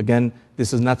 Again,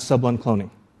 this is not sublun cloning.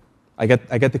 I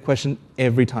get the question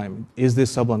every time, is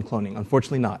this sublun cloning?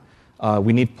 Unfortunately not.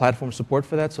 We need platform support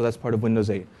for that, so that's part of Windows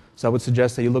 8. So I would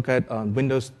suggest that you look at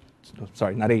Windows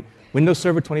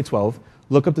Server 2012,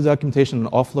 look up the documentation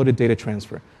on offloaded data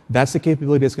transfer. That's the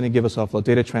capability that's going to give us offload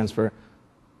data transfer,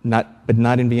 but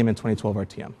not in VMM 2012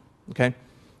 RTM. Okay?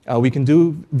 We can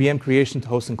do VM creation to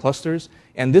hosts and clusters,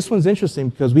 and this one's interesting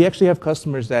because we actually have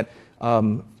customers that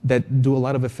do a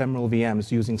lot of ephemeral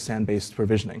VMs using SAN-based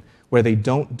provisioning, where they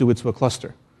don't do it to a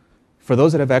cluster. For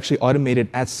those that have actually automated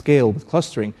at scale with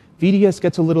clustering, VDS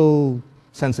gets a little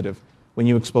sensitive when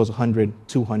you expose 100,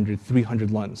 200,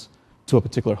 300 LUNs to a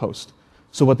particular host.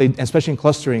 So especially in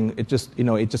clustering, it just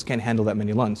can't handle that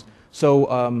many LUNs.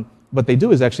 So what they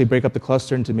do is actually break up the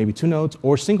cluster into maybe 2 nodes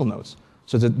or single nodes.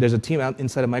 So there's a team out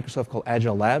inside of Microsoft called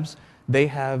Agile Labs. They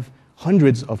have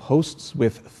hundreds of hosts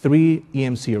with 3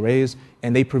 EMC arrays,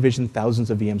 and they provision thousands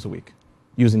of VMs a week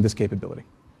using this capability.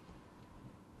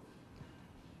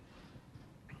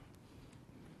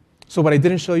 So what I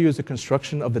didn't show you is the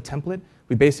construction of the template,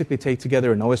 We basically take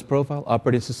together an OS profile,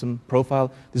 operating system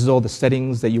profile. This is all the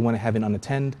settings that you want to have in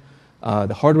unattend.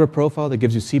 The hardware profile that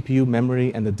gives you CPU,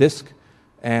 memory, and the disk.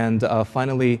 And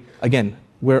finally, again,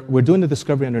 we're doing the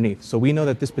discovery underneath. So we know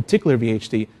that this particular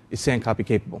VHD is SAN copy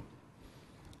capable.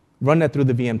 Run that through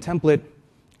the VM template,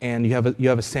 and you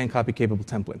have a SAN copy capable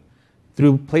template.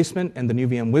 Through placement and the new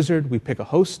VM wizard, we pick a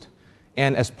host.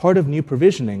 And as part of new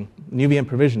VM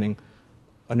provisioning,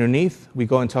 underneath, we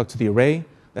go and talk to the array.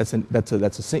 That's an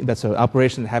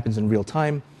operation that happens in real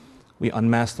time. We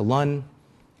unmask the LUN,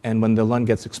 and when the LUN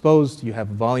gets exposed, you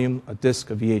have a volume, a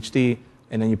disk, a VHD,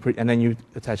 and then you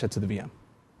attach that to the VM.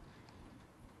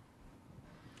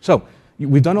 So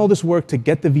we've done all this work to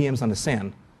get the VMs on the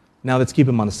SAN. Now let's keep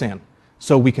them on the SAN.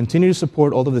 So we continue to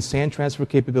support all of the SAN transfer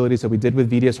capabilities that we did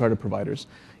with VDS hardware providers.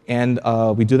 And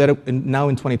we do that now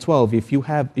in 2012. If you're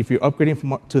upgrading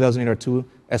from 2008 R2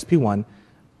 SP1,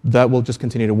 that will just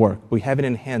continue to work. We haven't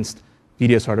enhanced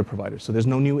VDS hardware providers, so there's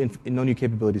no new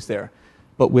capabilities there.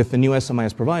 But with the new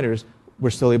SMIS providers, we're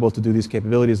still able to do these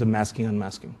capabilities of masking,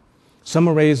 unmasking. Some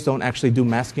arrays don't actually do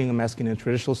masking and unmasking in a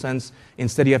traditional sense.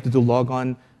 Instead, you have to do log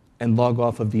on and log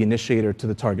off of the initiator to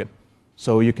the target.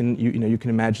 So you can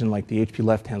imagine like the HP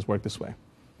left hands work this way.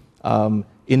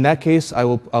 In that case,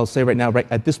 I'll say right now, right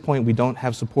at this point, we don't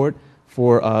have support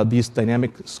for these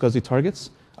dynamic SCSI targets,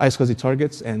 iSCSI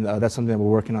targets, and that's something that we're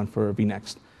working on for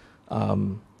vNext.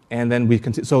 And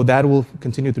then so that will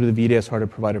continue through the VDS hardware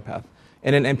provider path,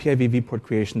 and then MPIV vport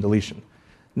creation deletion.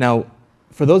 Now,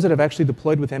 for those that have actually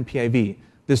deployed with MPIV,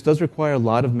 this does require a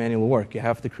lot of manual work. You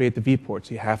have to create the vports.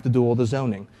 You have to do all the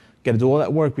zoning. You got to do all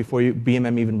that work before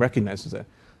BMM even recognizes it.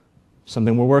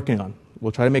 Something we're working on.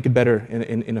 We'll try to make it better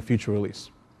in a future release.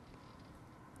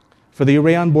 For the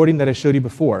array onboarding that I showed you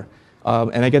before,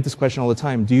 and I get this question all the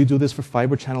time, do you do this for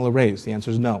fiber channel arrays? The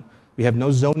answer is no. We have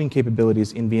no zoning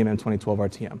capabilities in VMM 2012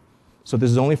 RTM. So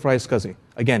this is only for iSCSI.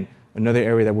 Again, another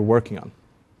area that we're working on.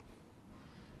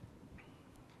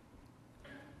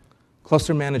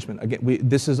 Cluster management. Again,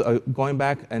 this is going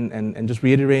back and just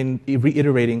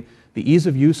reiterating the ease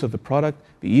of use of the product,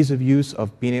 the ease of use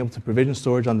of being able to provision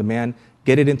storage on demand,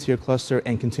 get it into your cluster,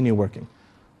 and continue working.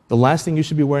 The last thing you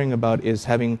should be worrying about is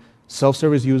having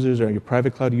self-service users or your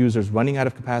private cloud users running out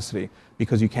of capacity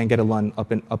because you can't get a LUN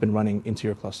up and running into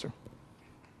your cluster.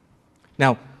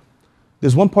 Now,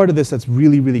 there's one part of this that's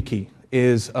really, really key,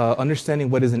 is understanding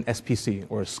what is an SPC,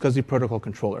 or a SCSI protocol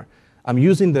controller. I'm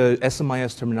using the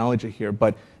SMIS terminology here,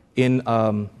 but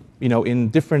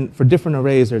for different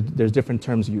arrays, there's different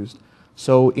terms used.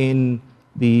 So in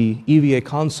the EVA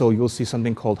console, you'll see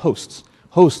something called hosts.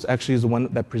 Host actually is the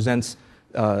one that presents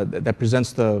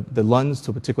the LUNs to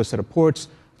a particular set of ports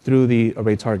through the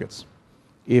array targets.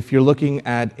 If you're looking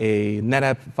at a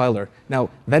NetApp filer, now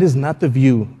that is not the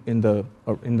view in the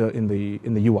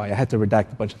UI. I had to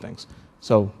redact a bunch of things,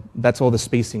 so that's all the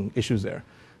spacing issues there.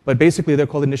 But basically, they're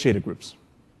called initiator groups.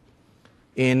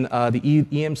 In the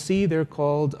EMC, they're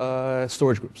called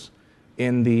storage groups.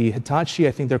 In the Hitachi,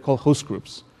 I think they're called host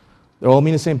groups. They all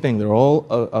mean the same thing. They're all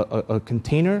a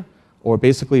container, or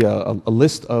basically a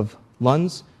list of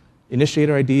LUNs,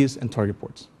 initiator IDs, and target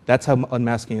ports. That's how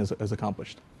unmasking is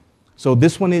accomplished. So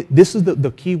this is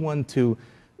the key one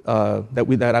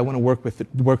that I want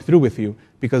to work through with you,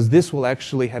 because this will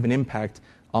actually have an impact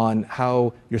on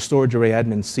how your storage array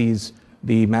admin sees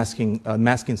the masking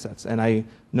sets. And I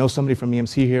know somebody from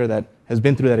EMC here that has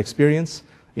been through that experience,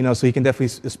 so he can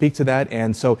definitely speak to that.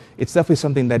 And so it's definitely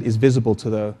something that is visible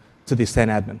to the SAN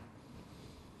admin.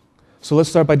 So let's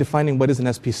start by defining what is an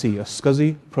SPC, a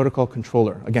SCSI protocol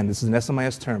controller. Again, this is an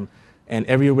SMIS term, and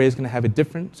every array is going to have it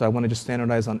different, so I want to just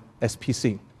standardize on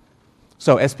SPC.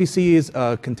 So SPC is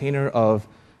a container of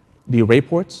the array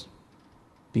ports,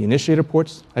 the initiator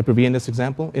ports, Hyper-V in this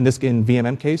example, in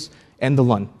VMM case, and the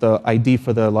LUN, the ID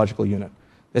for the logical unit.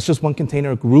 It's just one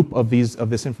container, a group of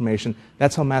this information.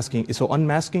 That's how masking is. So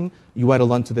unmasking, you add a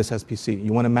LUN to this SPC.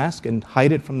 You want to mask and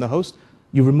hide it from the host,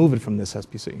 you remove it from this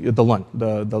SPC, the LUN,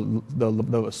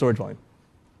 the storage volume.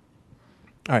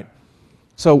 All right.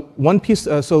 So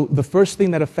so the first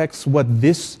thing that affects what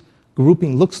this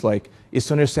grouping looks like is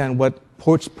to understand what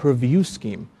ports per view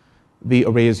scheme the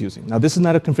array is using. Now, this is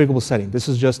not a configurable setting. This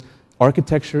is just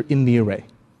architecture in the array.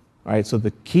 All right, so the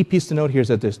key piece to note here is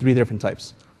that there's 3 different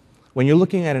types. When you're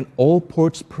looking at an all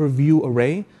ports per view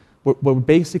array, what we're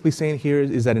basically saying here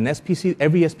is that an SPC,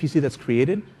 every SPC that's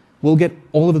created, will get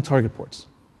all of the target ports.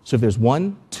 So if there's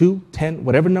 1, 2, 10,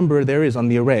 whatever number there is on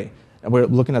the array, and we're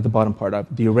looking at the bottom part of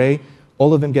the array,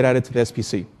 all of them get added to the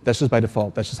SPC. That's just by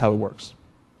default. That's just how it works.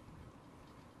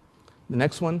 The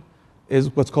next one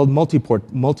is what's called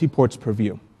multi-ports per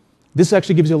view. This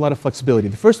actually gives you a lot of flexibility.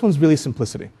 The first one's really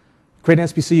simplicity. Create an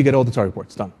SPC, you get all the target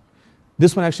ports, done.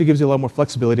 This one actually gives you a lot more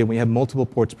flexibility when you have multiple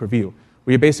ports per view,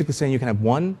 where you're basically saying you can have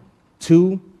 1,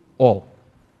 2, all,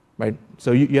 right?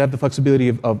 So you have the flexibility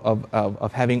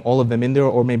of having all of them in there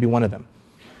or maybe one of them.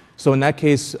 So in that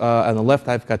case, on the left,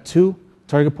 I've got 2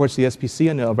 target ports to the SPC,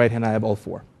 and on the right hand, I have all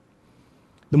 4.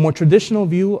 The more traditional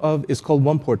view is called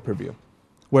 1 port per view,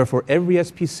 where for every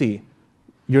SPC,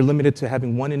 you're limited to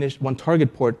having one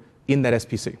target port in that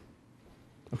SPC.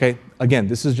 Okay? Again,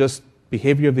 this is just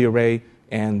behavior of the array,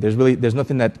 and there's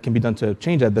nothing that can be done to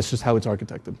change that. That's just how it's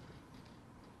architected.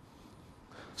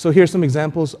 So here's some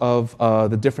examples of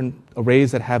the different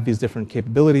arrays that have these different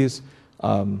capabilities.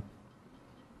 I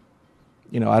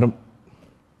don't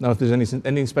know if there's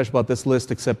anything special about this list,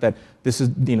 except that this is,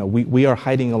 we are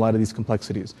hiding a lot of these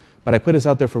complexities. But I put this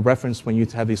out there for reference when you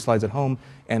have these slides at home,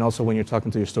 and also when you're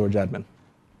talking to your storage admin.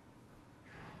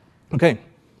 Okay,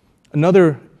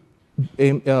 another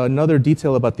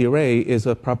detail about the array is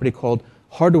a property called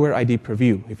hardware ID per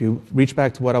view. If you reach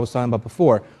back to what I was talking about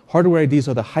before, hardware IDs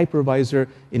are the hypervisor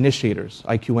initiators,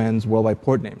 IQNs, worldwide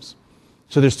port names.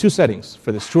 So there's 2 settings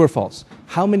for this, true or false.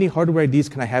 How many hardware IDs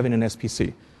can I have in an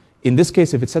SPC? In this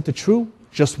case, if it's set to true,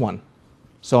 just 1.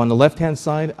 So on the left-hand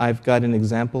side, I've got an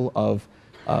example of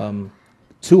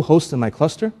 2 hosts in my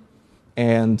cluster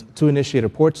and 2 initiator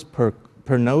ports per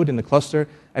node in the cluster.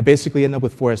 I basically end up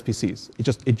with 4 SPCs.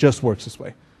 It just works this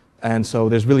way. And so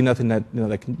there's really nothing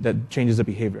that changes the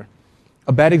behavior.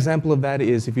 A bad example of that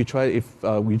is if we try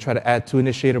to add 2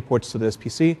 initiator ports to the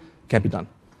SPC, it can't be done.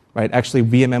 Right? Actually,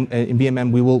 in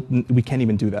VMM, we can't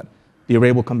even do that. The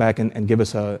array will come back and give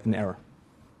us an error.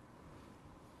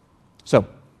 So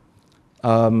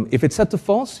if it's set to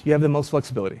false, you have the most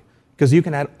flexibility, because you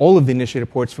can add all of the initiator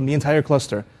ports from the entire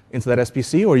cluster into that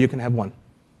SPC, or you can have 1.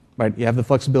 Right? You have the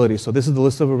flexibility. So this is the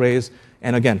list of arrays.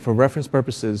 And again, for reference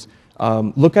purposes,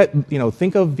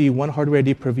 think of the 1 hardware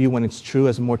ID per view when it's true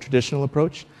as a more traditional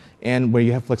approach. And where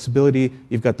you have flexibility,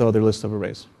 you've got the other list of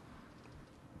arrays.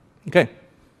 Okay.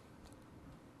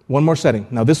 One more setting.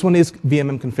 Now, this one is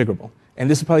VMM configurable. And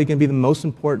this is probably going to be the most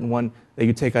important one that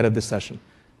you take out of this session.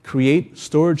 Create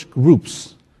storage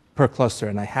groups per cluster.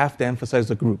 And I have to emphasize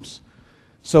the groups.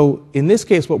 So in this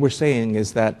case, what we're saying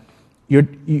is that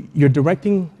you're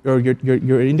directing, or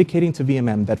you're indicating to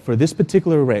VMM that for this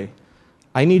particular array,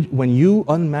 when you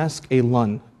unmask a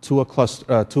LUN to a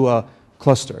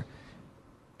cluster,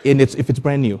 and if it's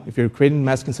brand new, if you're creating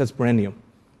masking sets brand new,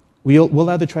 we'll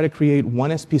either try to create 1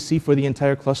 SPC for the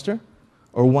entire cluster,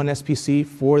 or 1 SPC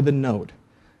for the node.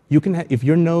 If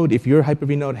your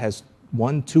Hyper-V node has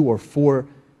 1, 2, or 4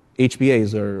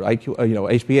 HBAs or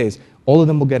HBAs, all of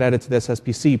them will get added to this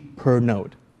SPC per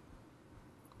node.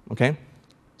 Okay?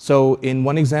 So in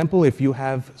one example, if you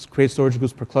have create storage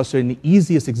groups per cluster, and the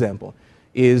easiest example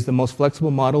is the most flexible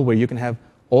model where you can have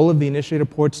all of the initiator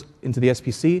ports into the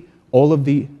SPC, all of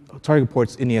the target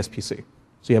ports in the SPC.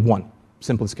 So you have 1,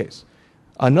 simplest case.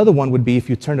 Another one would be if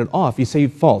you turn it off, you say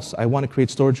false, I want to create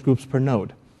storage groups per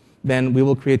node. Then we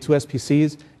will create 2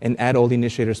 SPCs and add all the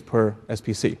initiators per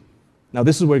SPC. Now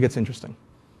this is where it gets interesting.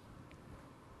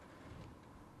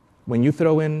 When you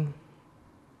throw in,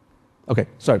 okay,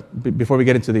 sorry, before we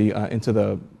get into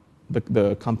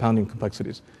the compounding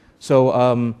complexities.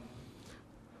 So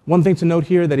one thing to note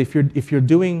here, that if you're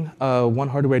doing 1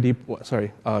 hardware ID,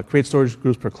 create storage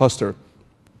groups per cluster,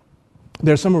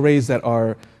 there are some arrays that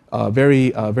are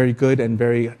very good and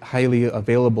very highly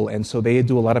available, and so they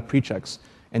do a lot of pre-checks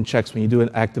and checks when you do an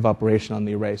active operation on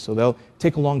the array. So they'll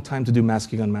take a long time to do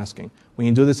masking, unmasking. When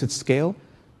you do this at scale,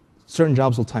 certain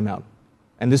jobs will time out.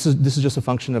 And this is just a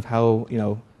function of how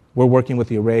we're working with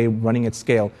the array running at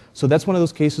scale. So that's one of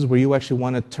those cases where you actually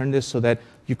want to turn this so that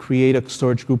you create a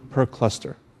storage group per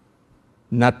cluster,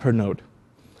 not per node.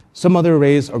 Some other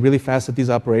arrays are really fast at these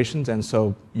operations, and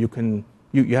so you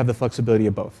have the flexibility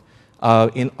of both.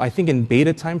 I think in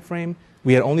beta timeframe,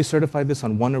 we had only certified this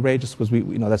on 1 array just because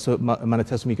that's the amount of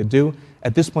testing we could do.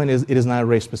 At this point, it is not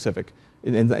array specific.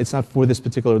 It's not for this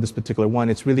particular one.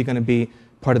 It's really going to be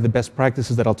part of the best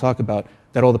practices that I'll talk about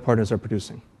that all the partners are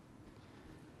producing.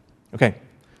 Okay,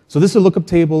 so this is a lookup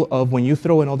table of when you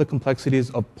throw in all the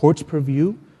complexities of ports per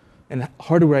view and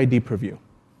hardware ID per view.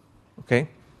 Okay,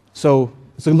 so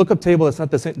it's a lookup table that's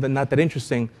not that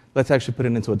interesting. Let's actually put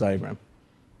it into a diagram.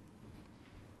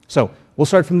 So we'll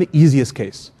start from the easiest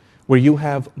case, where you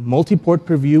have multi-port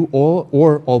per view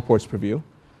or all ports per view.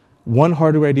 1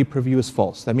 hardware ID per view is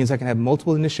false. That means I can have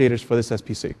multiple initiators for this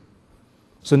SPC.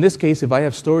 So in this case, if I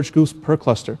have storage groups per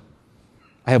cluster,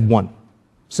 I have 1.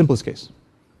 Simplest case.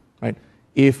 Right?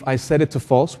 If I set it to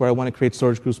false, where I want to create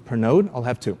storage groups per node, I'll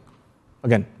have 2.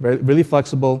 Again, really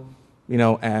flexible.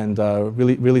 and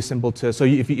really simple to. So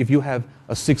if you have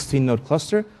a 16-node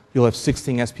cluster, you'll have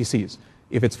 16 SPCs.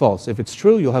 If it's false, if it's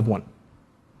true, you'll have one,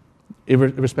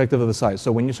 irrespective of the size.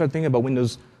 So when you start thinking about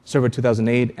Windows Server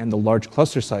 2008 and the large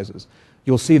cluster sizes,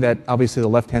 you'll see that obviously the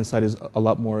left-hand side is a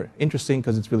lot more interesting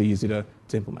because it's really easy to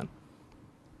implement.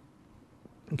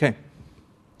 Okay.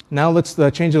 Now let's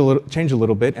change a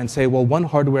little bit and say, well, one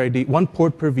hardware ID, one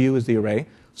port per view is the array,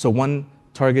 so one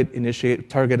target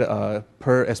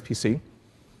per SPC.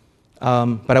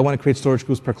 But I want to create storage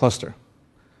groups per cluster.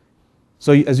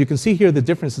 So as you can see here, the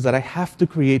difference is that I have to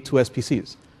create 2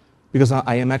 SPCs because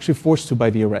I am actually forced to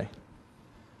by the array.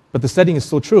 But the setting is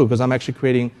still true because I'm actually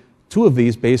creating 2 of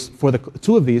these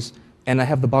and I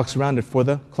have the box around it for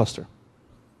the cluster,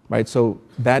 right? So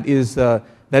that is a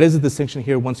distinction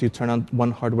here. Once you turn on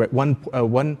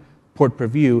one port per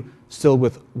view, still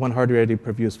with one hardware ID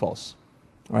per view is false.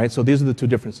 All right, so these are the 2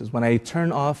 differences. When I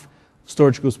turn off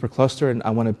storage groups per cluster and I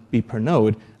want to be per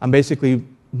node, I'm basically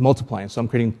multiplying. So I'm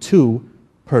creating 2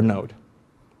 per node.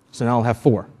 So now I'll have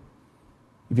 4.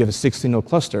 If you have a 16-node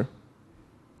cluster,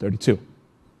 32,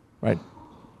 right?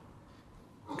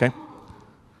 Okay.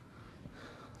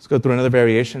 Let's go through another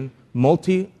variation.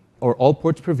 Multi or all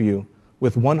ports per view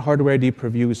with one hardware ID per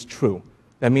view is true.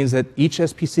 That means that each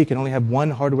SPC can only have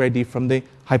one hardware ID from the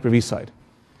Hyper-V side.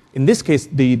 In this case,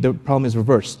 the problem is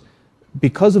reversed.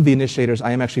 Because of the initiators,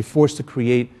 I am actually forced to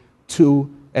create 2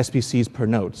 SPCs per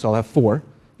node. So I'll have 4.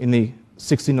 In the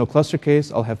 16-node cluster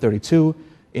case, I'll have 32.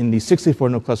 In the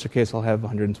 64-node cluster case, I'll have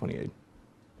 128.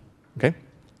 Okay?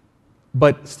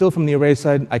 But still from the array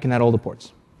side, I can add all the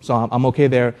ports. So I'm okay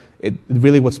there.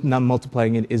 Really what's not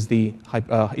multiplying it is the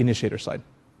initiator side.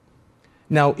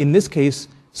 Now, in this case,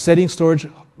 setting storage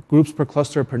groups per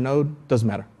cluster per node doesn't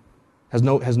matter. Has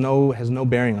no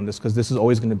bearing on this because this is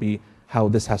always going to be how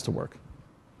this has to work.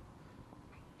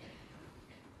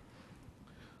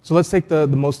 So let's take the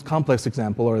most complex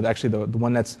example, or actually the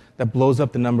one that blows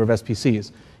up the number of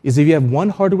SPCs, is if you have one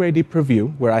hardware ID per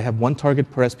view, where I have one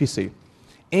target per SPC,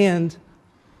 and,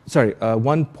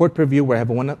 one port per view where I have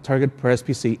one target per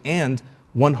SPC, and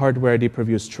one hardware ID per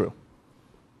view is true.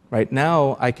 Right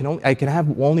now, I can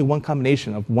have only one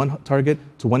combination of one target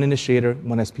to one initiator,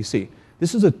 one SPC.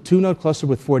 This is a 2-node cluster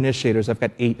with 4 initiators. I've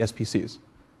got 8 SPCs.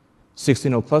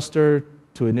 16-node cluster,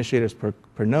 2 initiators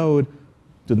per node.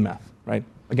 Do the math, right?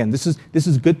 Again, this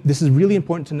is good. This is really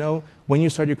important to know when you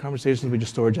start your conversations with your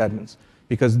storage admins,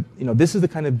 because this is the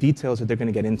kind of details that they're going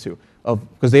to get into,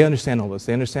 because they understand all this.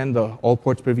 They understand the all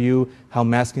ports per view, how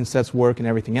masking sets work, and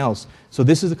everything else. So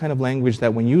this is the kind of language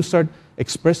that when you start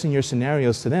expressing your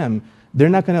scenarios to them, they're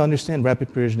not going to understand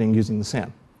rapid provisioning using the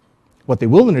SAM. What they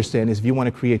will understand is if you want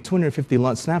to create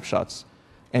 250 snapshots,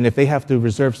 and if they have to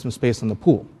reserve some space on the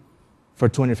pool for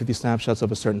 250 snapshots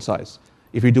of a certain size,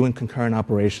 if you're doing concurrent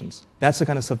operations, that's the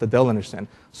kind of stuff that they'll understand.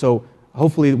 So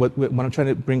hopefully what I'm trying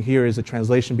to bring here is a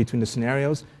translation between the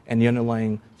scenarios and the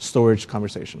underlying storage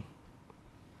conversation.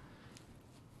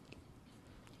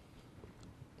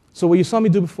 So what you saw me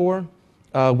do before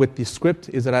with the script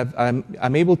is that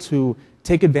I'm able to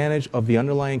take advantage of the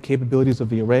underlying capabilities of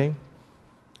the array,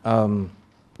 underlying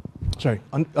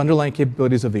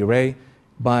capabilities of the array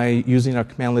by using our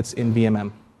commandlets in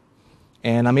VMM.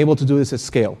 And I'm able to do this at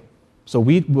scale. So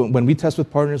when we test with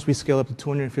partners, we scale up to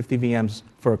 250 VMs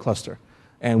for a cluster.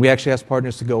 And we actually ask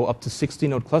partners to go up to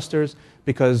 60-node clusters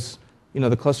because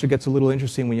the cluster gets a little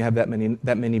interesting when you have that many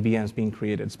VMs being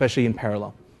created, especially in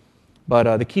parallel.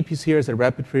 But the key piece here is that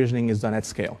rapid provisioning is done at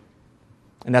scale.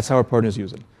 And that's how our partners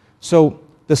use it. So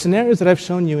the scenarios that I've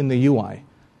shown you in the UI,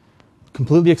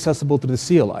 completely accessible through the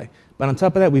CLI. But on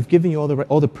top of that, we've given you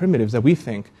all the primitives that we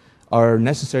think are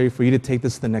necessary for you to take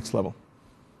this to the next level.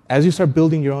 As you start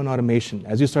building your own automation,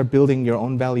 as you start building your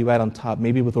own value add on top,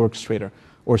 maybe with Orchestrator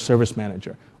or Service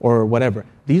Manager or whatever,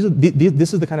 this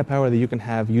is the kind of power that you can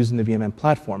have using the VMM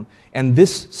platform. And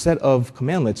this set of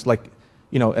commandlets,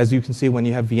 as you can see when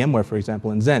you have VMware, for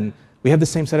example, in Zen, we have the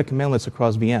same set of commandlets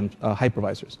across VM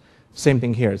hypervisors. Same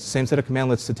thing here. It's the same set of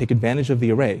commandlets to take advantage of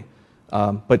the array,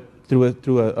 but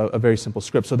through a very simple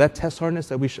script. So that test harness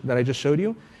that I just showed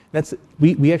you,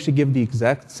 we actually give the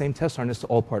exact same test harness to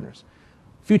all partners.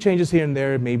 A few changes here and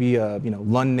there. Maybe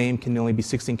LUN name can only be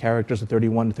 16 characters or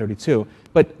 31 to 32.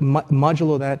 But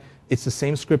modulo that, it's the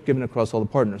same script given across all the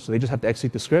partners. So they just have to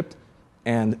execute the script,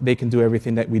 and they can do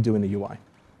everything that we do in the UI.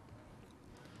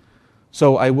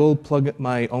 So I will plug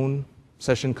my own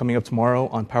session coming up tomorrow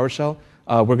on PowerShell.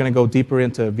 We're going to go deeper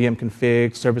into VM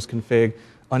config, service config,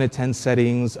 unattend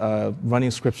settings, running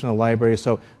scripts in the library.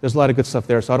 So there's a lot of good stuff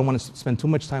there. So I don't want to spend too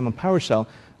much time on PowerShell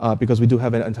because we do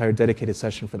have an entire dedicated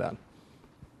session for that.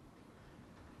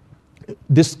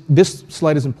 this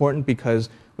slide is important because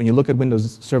when you look at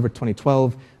Windows Server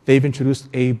 2012, they've introduced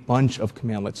a bunch of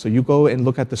commandlets. So you go and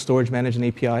look at the storage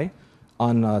management API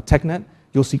on TechNet,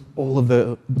 you'll see all of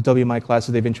the WMI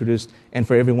classes they've introduced, and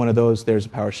for every one of those, there's a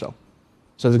PowerShell.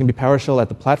 So there's going to be PowerShell at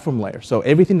the platform layer. So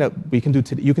everything that you can do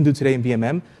today in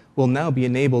VMM will now be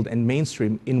enabled and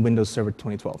mainstream in Windows Server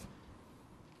 2012.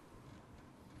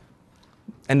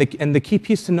 And the key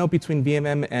piece to note between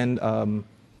VMM and,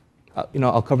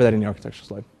 I'll cover that in the architecture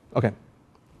slide. Okay.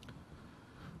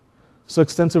 So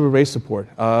extensive array support.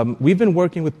 We've been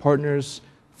working with partners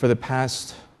for the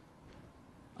past,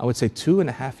 I would say,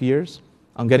 2.5 years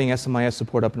on getting SMIS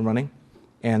support up and running.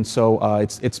 And so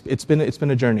it's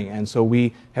been a journey. And so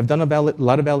we have done a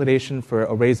lot of validation for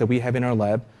arrays that we have in our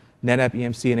lab, NetApp,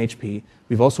 EMC, and HP.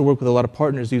 We've also worked with a lot of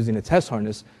partners using a test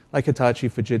harness like Hitachi,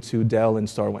 Fujitsu, Dell, and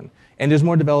Starwind. And there's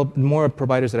more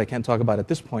providers that I can't talk about at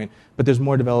this point, but there's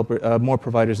more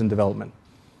providers in development.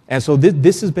 And so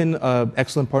this has been an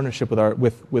excellent partnership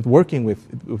with working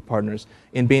with partners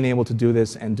in being able to do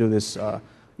this and do this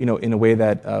in a way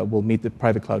that will meet the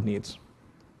private cloud needs.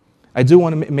 I do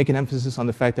want to make an emphasis on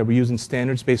the fact that we're using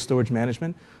standards-based storage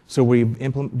management. So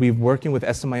we're working with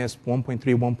SMIS 1.3,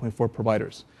 1.4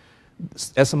 providers.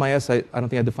 SMIS, I don't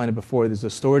think I defined it before, there's a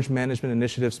Storage Management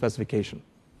Initiative specification.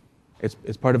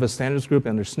 It's part of a standards group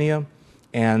under SNIA,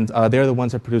 and they're the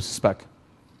ones that produce the spec.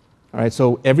 All right,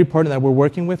 so every partner that we're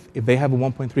working with, if they have a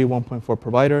 1.3, 1.4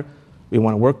 provider, we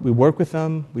work with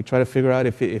them, we try to figure out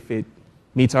if it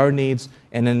meets our needs,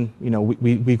 and then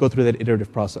we go through that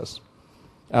iterative process.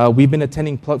 We've been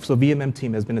attending so VMM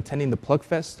team has been attending the Plug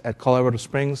Fest at Colorado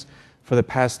Springs for the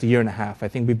past 1.5 years. I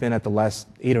think we've been at the last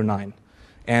 8 or 9.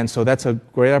 And so that's a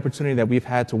great opportunity that we've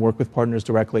had to work with partners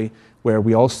directly, where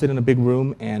we all sit in a big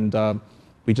room and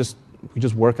we just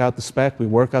work out the spec, we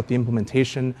work out the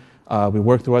implementation, we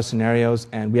work through our scenarios,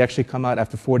 and we actually come out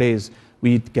after 4 days,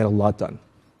 we get a lot done.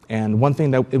 And one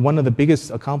of the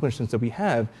biggest accomplishments that we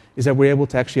have is that we're able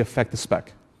to actually affect the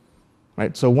spec.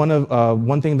 Right? So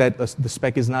one thing that the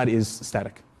spec is not is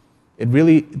static. It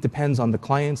really depends on the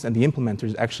clients and the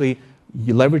implementers actually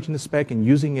leveraging the spec and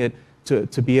using it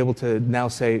to be able to now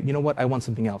say, you know what, I want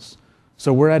something else.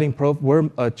 So we're adding we're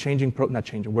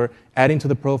adding to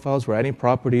the profiles, we're adding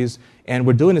properties, and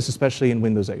we're doing this especially in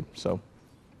Windows 8. So,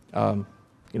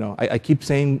 I keep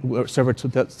saying Server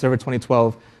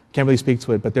 2012, can't really speak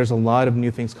to it, but there's a lot of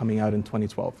new things coming out in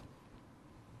 2012.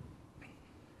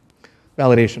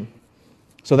 Validation.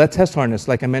 So that test harness,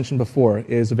 like I mentioned before,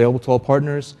 is available to all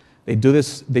partners. They do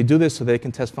this so they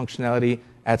can test functionality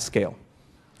at scale.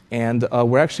 And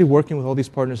we're actually working with all these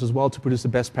partners as well to produce the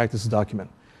best practices document.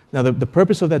 Now, the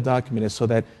purpose of that document is so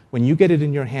that when you get it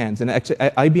in your hands, and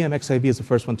IBM XIV is the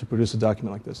first one to produce a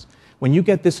document like this. When you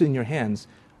get this in your hands,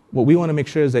 what we want to make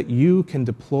sure is that you can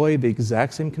deploy the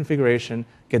exact same configuration,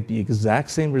 get the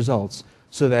exact same results,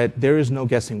 so that there is no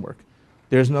guessing work.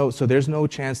 There's no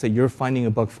chance that you're finding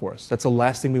a bug for us. That's the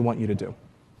last thing we want you to do.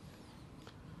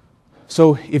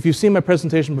 So if you've seen my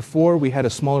presentation before, we had a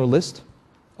smaller list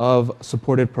of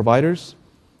supported providers,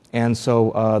 and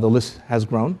so the list has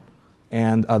grown,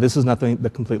 and this is not the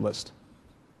complete list.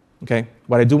 Okay?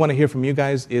 What I do want to hear from you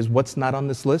guys is what's not on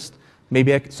this list.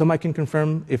 Maybe some I can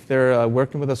confirm if they're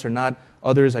working with us or not.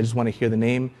 Others, I just want to hear the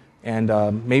name, and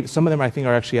maybe some of them I think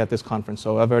are actually at this conference,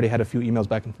 so I've already had a few emails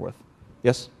back and forth.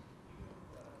 Yes?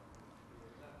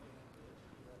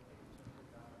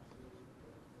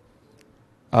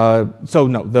 So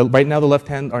no, right now the left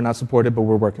hand are not supported, but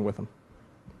we're working with them.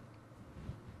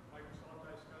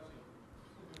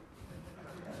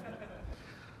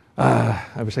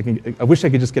 I wish I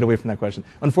could just get away from that question.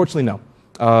 Unfortunately, no.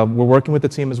 We're working with the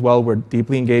team as well. We're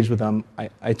deeply engaged with them.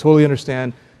 I totally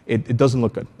understand. It doesn't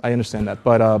look good. I understand that.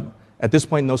 But at this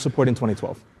point, no support in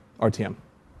 2012, RTM.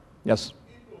 Yes?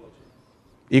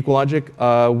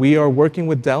 EqualLogic. We are working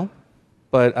with Dell,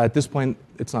 but at this point,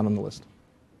 it's not on the list.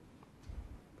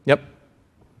 Yep.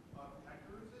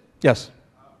 Yes.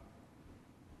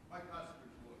 My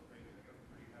customers will think they have a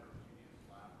pretty heterogeneous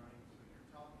lab running, so you're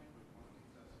telling me with one of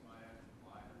these SMIS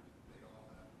providers, they all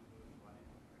have to running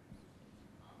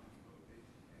common code base.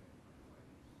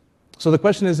 So the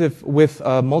question is, if with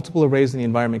multiple arrays in the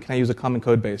environment, can I use a common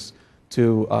code base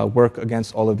to work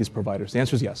against all of these providers? The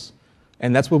answer is yes.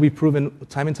 And that's what we've proven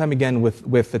time and time again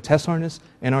with the test harness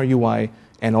and our UI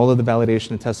and all of the validation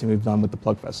and testing we've done with the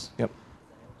PlugFest. Yep.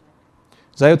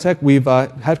 Xiotech, we've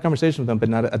had conversations with them, but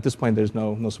not at this point. There's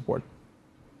no support.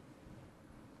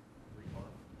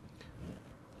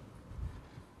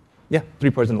 Yeah, 3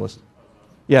 parts in the list.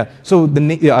 Yeah, so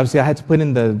obviously I had to put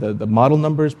in the model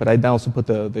numbers, but I also put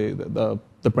the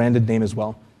branded name as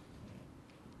well.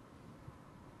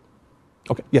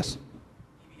 Okay, yes.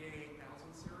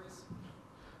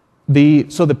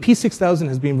 So the P6000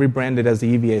 has been rebranded as the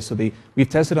EVA. So we've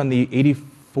tested on the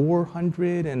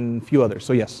 8400 and a few others.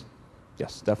 So yes,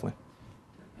 yes, definitely.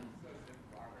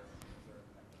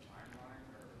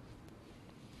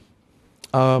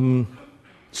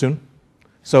 Soon.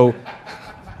 So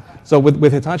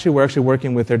with Hitachi, we're actually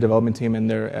working with their development team and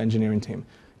their engineering team.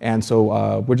 And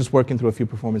so we're just working through a few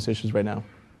performance issues right now.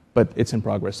 But it's in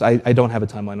progress. I don't have a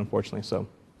timeline, unfortunately. So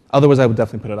otherwise, I would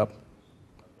definitely put it up.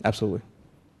 Absolutely.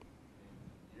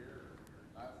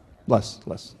 Less,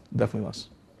 definitely less.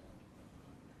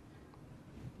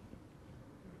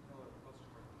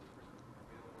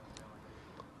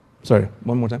 Sorry,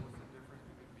 one more time.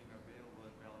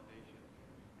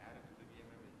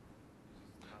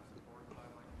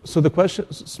 So the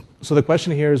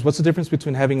question here is, what's the difference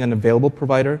between having an available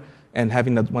provider and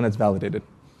having one that's validated?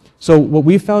 So what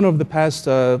we found over the past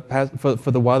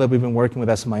for the while that we've been working with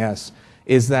SMIS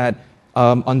is that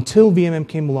until VMM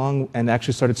came along and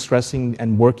actually started stressing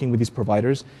and working with these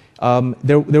providers,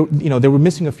 they were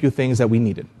missing a few things that we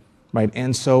needed, right?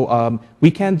 And so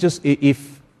we can't just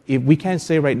if we can't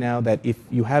say right now that if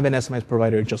you have an SMIS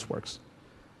provider, it just works.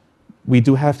 We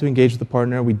do have to engage with the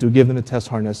partner. We do give them a test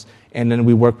harness, and then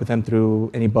we work with them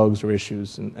through any bugs or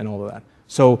issues and all of that.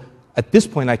 So at this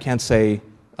point, I can't say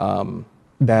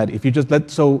that if you just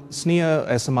so SNIA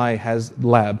SMI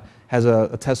has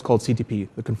a test called CTP,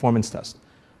 the conformance test.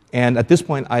 And at this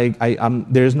point,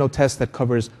 there is no test that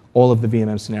covers all of the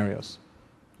VMM scenarios,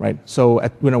 right? So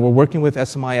we're working with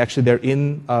SMI. Actually, they're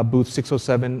in booth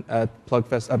 607 at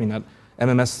PlugFest, at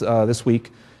MMS this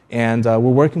week. And we're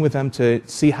working with them to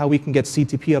see how we can get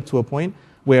CTP up to a point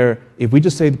where if we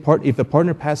just say if the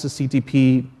partner passes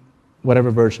CTP,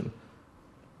 whatever version,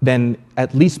 then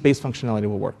at least base functionality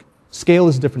will work. Scale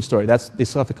is a different story. They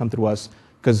still have to come through us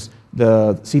because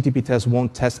the CTP test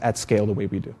won't test at scale the way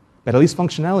we do. But at least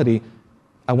functionality,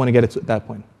 I want to get it to that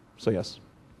point. So yes,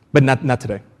 but not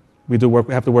today. We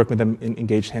have to work with them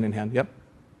engaged hand in hand. Yep.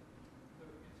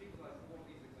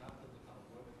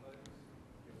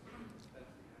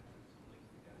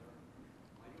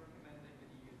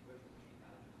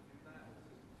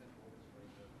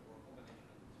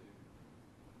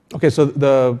 Okay, so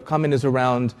the comment is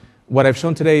around what I've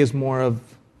shown today is more of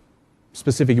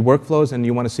specific workflows, and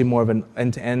you want to see more of an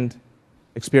end-to-end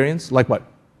experience? Like what?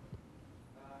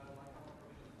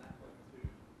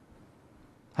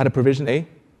 How to provision a?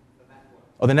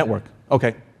 Oh, the network.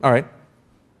 Okay, all right.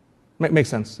 Makes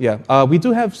sense, yeah. We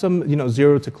do have some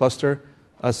zero to cluster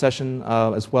session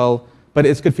as well, but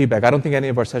it's good feedback. I don't think any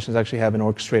of our sessions actually have an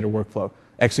orchestrator workflow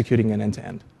executing an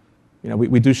end-to-end.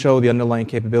 We do show the underlying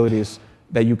capabilities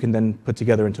that you can then put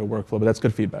together into a workflow, but that's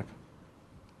good feedback.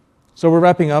 So we're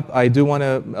wrapping up. I do want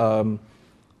to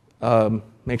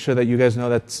make sure that you guys know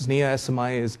that SNIA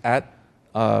SMI is at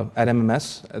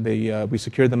MMS. We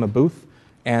secured them a booth,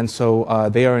 and so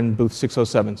they are in booth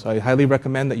 607. So I highly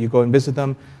recommend that you go and visit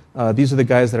them. These are the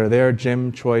guys that are there: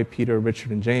 Jim, Troy, Peter,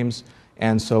 Richard, and James.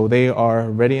 And so they are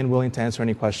ready and willing to answer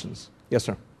any questions. Yes,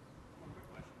 sir.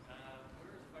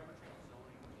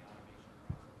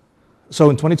 So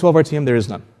in 2012 RTM, there is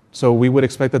none. So we would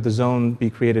expect that the zone be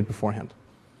created beforehand.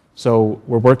 So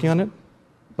we're working on it,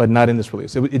 but not in this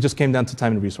release. It just came down to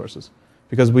time and resources.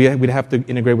 Because we'd have to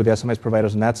integrate with the SMIS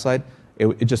providers on that side.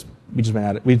 We just ran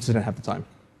at it. We just didn't have the time.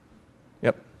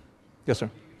 Yep. Yes, sir.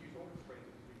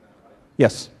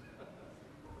 Yes.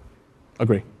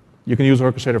 Agree. You can use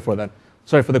Orchestrator for that.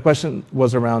 Sorry, for the question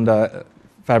was around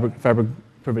fabric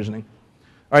provisioning.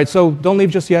 All right, so don't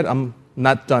leave just yet. I'm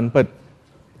not done, but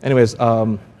anyways,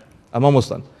 I'm almost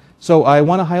done. So I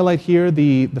want to highlight here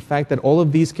the fact that all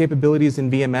of these capabilities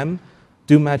in VMM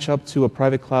do match up to a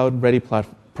private cloud ready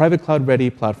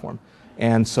platform.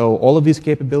 And so all of these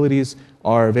capabilities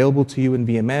are available to you in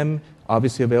VMM,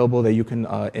 obviously available that you can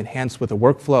enhance with a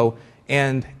workflow,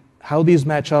 and how these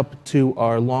match up to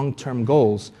our long-term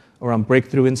goals around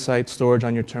breakthrough insight, storage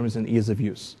on your terms, and ease of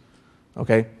use.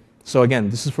 Okay? So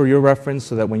again, this is for your reference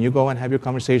so that when you go and have your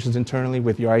conversations internally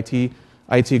with your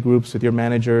IT groups, with your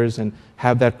managers, and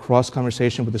have that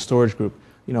cross-conversation with the storage group,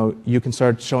 you can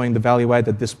start showing the value add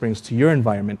that this brings to your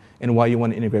environment and why you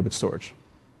want to integrate with storage.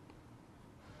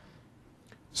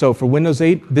 So for Windows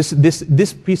 8,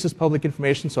 this piece is public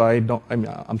information, so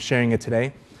I'm sharing it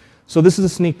today. So this is a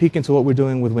sneak peek into what we're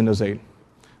doing with Windows 8.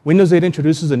 Windows 8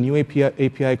 introduces a new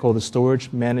API called the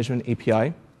Storage Management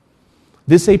API.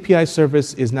 This API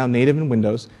service is now native in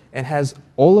Windows and has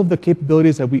all of the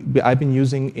capabilities that I've been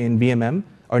using in VMM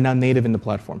are now native in the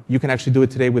platform. You can actually do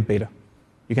it today with beta.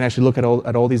 You can actually look at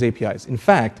all these APIs. In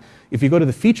fact, if you go to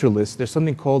the feature list, there's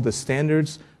something called the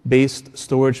Standards-Based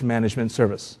Storage Management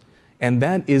Service. And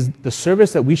that is the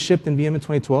service that we shipped in VM in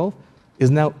 2012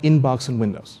 is now in-box in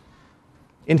Windows.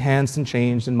 Enhanced and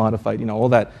changed and modified, all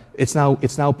that. It's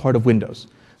now part of Windows.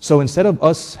 So instead of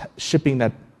us shipping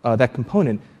that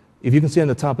component, if you can see on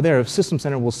the top of there, System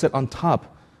Center will sit on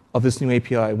top of this new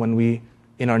API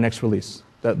in our next release,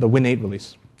 the Win8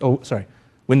 release.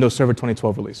 Windows Server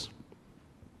 2012 release.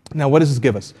 Now, what does this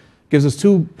give us? It gives us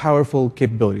two powerful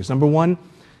capabilities. Number one,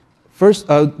 first,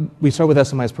 we start with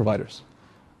SMI's providers.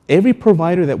 Every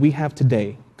provider that we have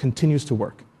today continues to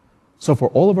work. So for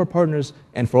all of our partners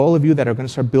and for all of you that are going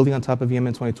to start building on top of VM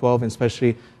in 2012, and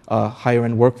especially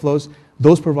higher-end workflows,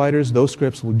 those providers, those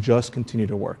scripts will just continue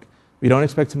to work. We don't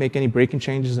expect to make any breaking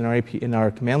changes in our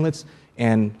commandlets,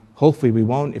 and hopefully we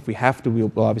won't. If we have to,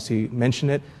 we'll obviously mention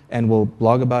it, and we'll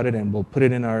blog about it, and we'll put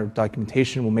it in our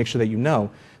documentation. We'll make sure that you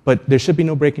know. But there should be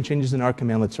no breaking changes in our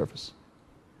commandlet service.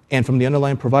 And from the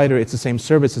underlying provider, it's the same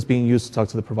service that's being used to talk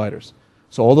to the providers.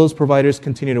 So all those providers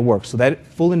continue to work. So that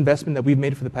full investment that we've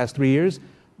made for the past 3 years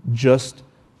just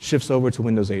shifts over to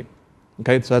Windows 8.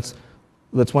 Okay, so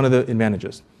that's one of the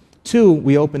advantages. Two,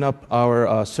 we open up our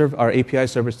API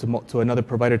service to another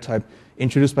provider type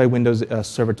introduced by Windows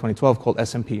Server 2012 called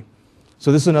SMP.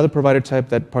 So this is another provider type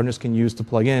that partners can use to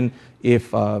plug in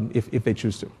if they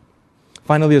choose to.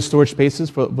 Finally, the storage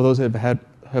spaces. For those that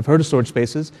have heard of storage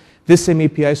spaces, this same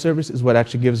API service is what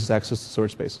actually gives us access to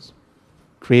storage spaces.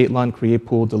 Create LUN, create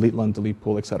pool, delete LUN, delete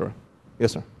pool, etc.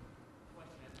 Yes, sir?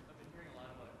 Question. I've been hearing a lot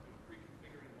about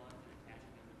pre-configuring LUNs and attaching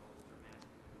intervals or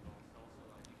masking intervals also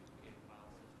on duplicated file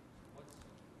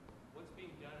systems. What's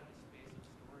being done in the space of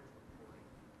storage reporting?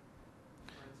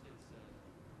 For instance,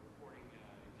 reporting,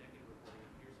 executive reporting,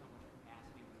 here's how much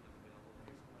capacity we have available,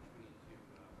 here's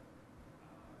how much we need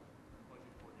to budget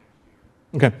for next year.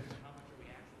 Okay. How much are we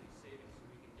actually saving so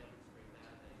we can demonstrate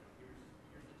that here's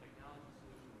the technology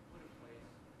solution we put in place,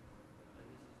 and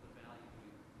this is the value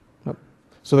we.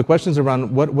 So the questions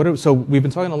around so we've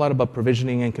been talking a lot about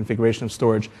provisioning and configuration of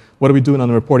storage. What are we doing on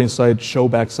the reporting side, show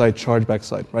back side, charge back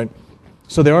side, right?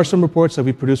 So there are some reports that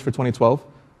we produced for 2012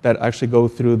 that actually go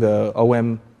through the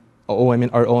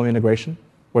our OM integration,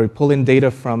 where we pull in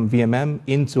data from VMM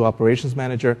into Operations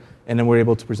Manager, and then we're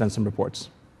able to present some reports.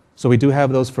 So we do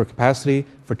have those for capacity,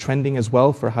 for trending as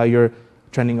well, for how you're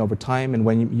trending over time, and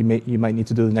when you might need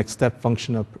to do the next step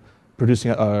function of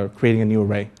creating a new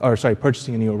array,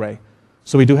 purchasing a new array.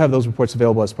 So we do have those reports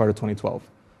available as part of 2012.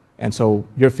 And so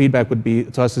your feedback would be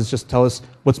to us is just tell us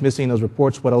what's missing in those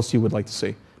reports, what else you would like to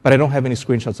see. But I don't have any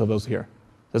screenshots of those here.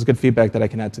 That's good feedback that I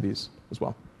can add to these as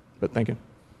well. But thank you.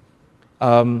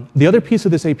 The other piece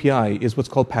of this API is what's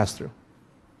called pass-through.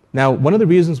 Now, one of the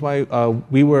reasons why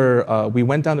we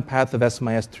went down the path of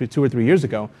SMIS 2 or 3 years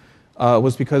ago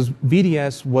was because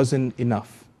VDS wasn't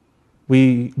enough.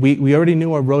 We already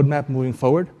knew our roadmap moving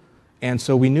forward, and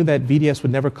so we knew that VDS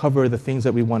would never cover the things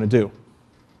that we want to do.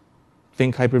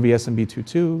 Think Hyper-V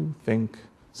SMB22, think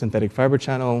synthetic fiber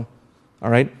channel,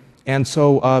 all right? And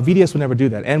so VDS would never do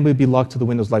that, and we'd be locked to the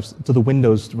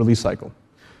Windows release cycle.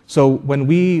 So when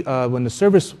the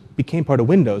service became part of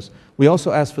Windows, we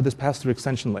also asked for this pass-through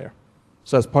extension layer.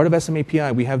 So as part of SM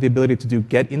API, we have the ability to do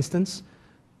get instance,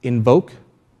 invoke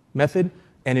method,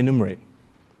 and enumerate.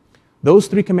 Those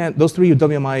three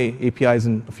WMI APIs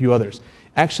and a few others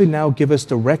actually now give us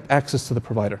direct access to the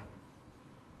provider.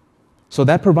 So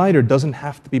that provider doesn't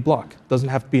have to be block, doesn't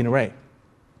have to be an array.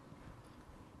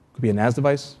 Could be a NAS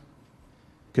device,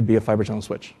 could be a fiber channel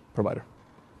switch provider.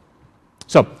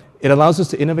 So it allows us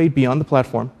to innovate beyond the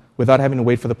platform without having to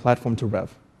wait for the platform to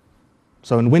rev.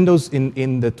 So in Windows,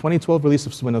 in the 2012 release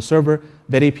of Windows Server,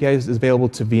 that API is available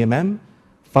to VMM.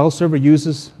 File server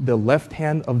uses the left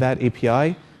hand of that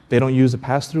API. They don't use a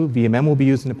pass-through. VMM will be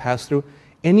using a pass-through.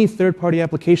 Any third-party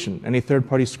application, any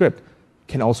third-party script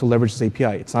can also leverage this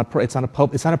API. It's not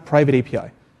a private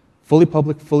API. Fully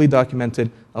public, fully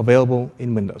documented, available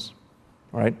in Windows.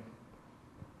 All right?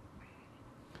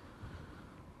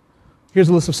 Here's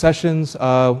a list of sessions.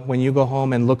 When you go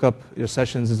home and look up your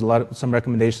sessions, there's some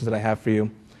recommendations that I have for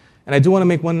you. And I do want to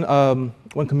make one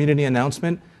community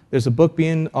announcement. There's a book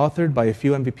being authored by a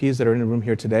few MVPs that are in the room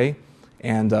here today.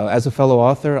 And as a fellow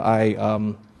author, I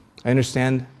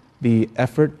understand the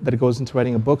effort that goes into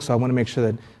writing a book, so I want to make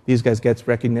sure that these guys get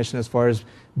recognition as far as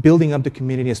building up the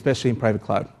community, especially in private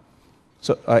cloud.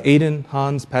 So Aiden,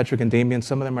 Hans, Patrick, and Damien,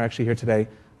 some of them are actually here today.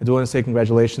 I do want to say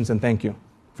congratulations and thank you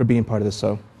for being part of this.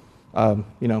 So,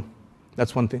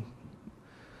 that's one thing.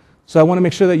 So I want to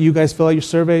make sure that you guys fill out your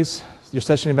surveys, your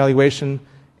session evaluation,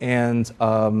 and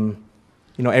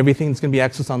everything's going to be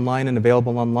accessed online and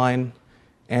available online.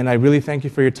 And I really thank you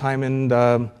for your time, and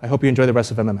I hope you enjoy the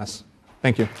rest of MMS.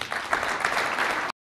 Thank you.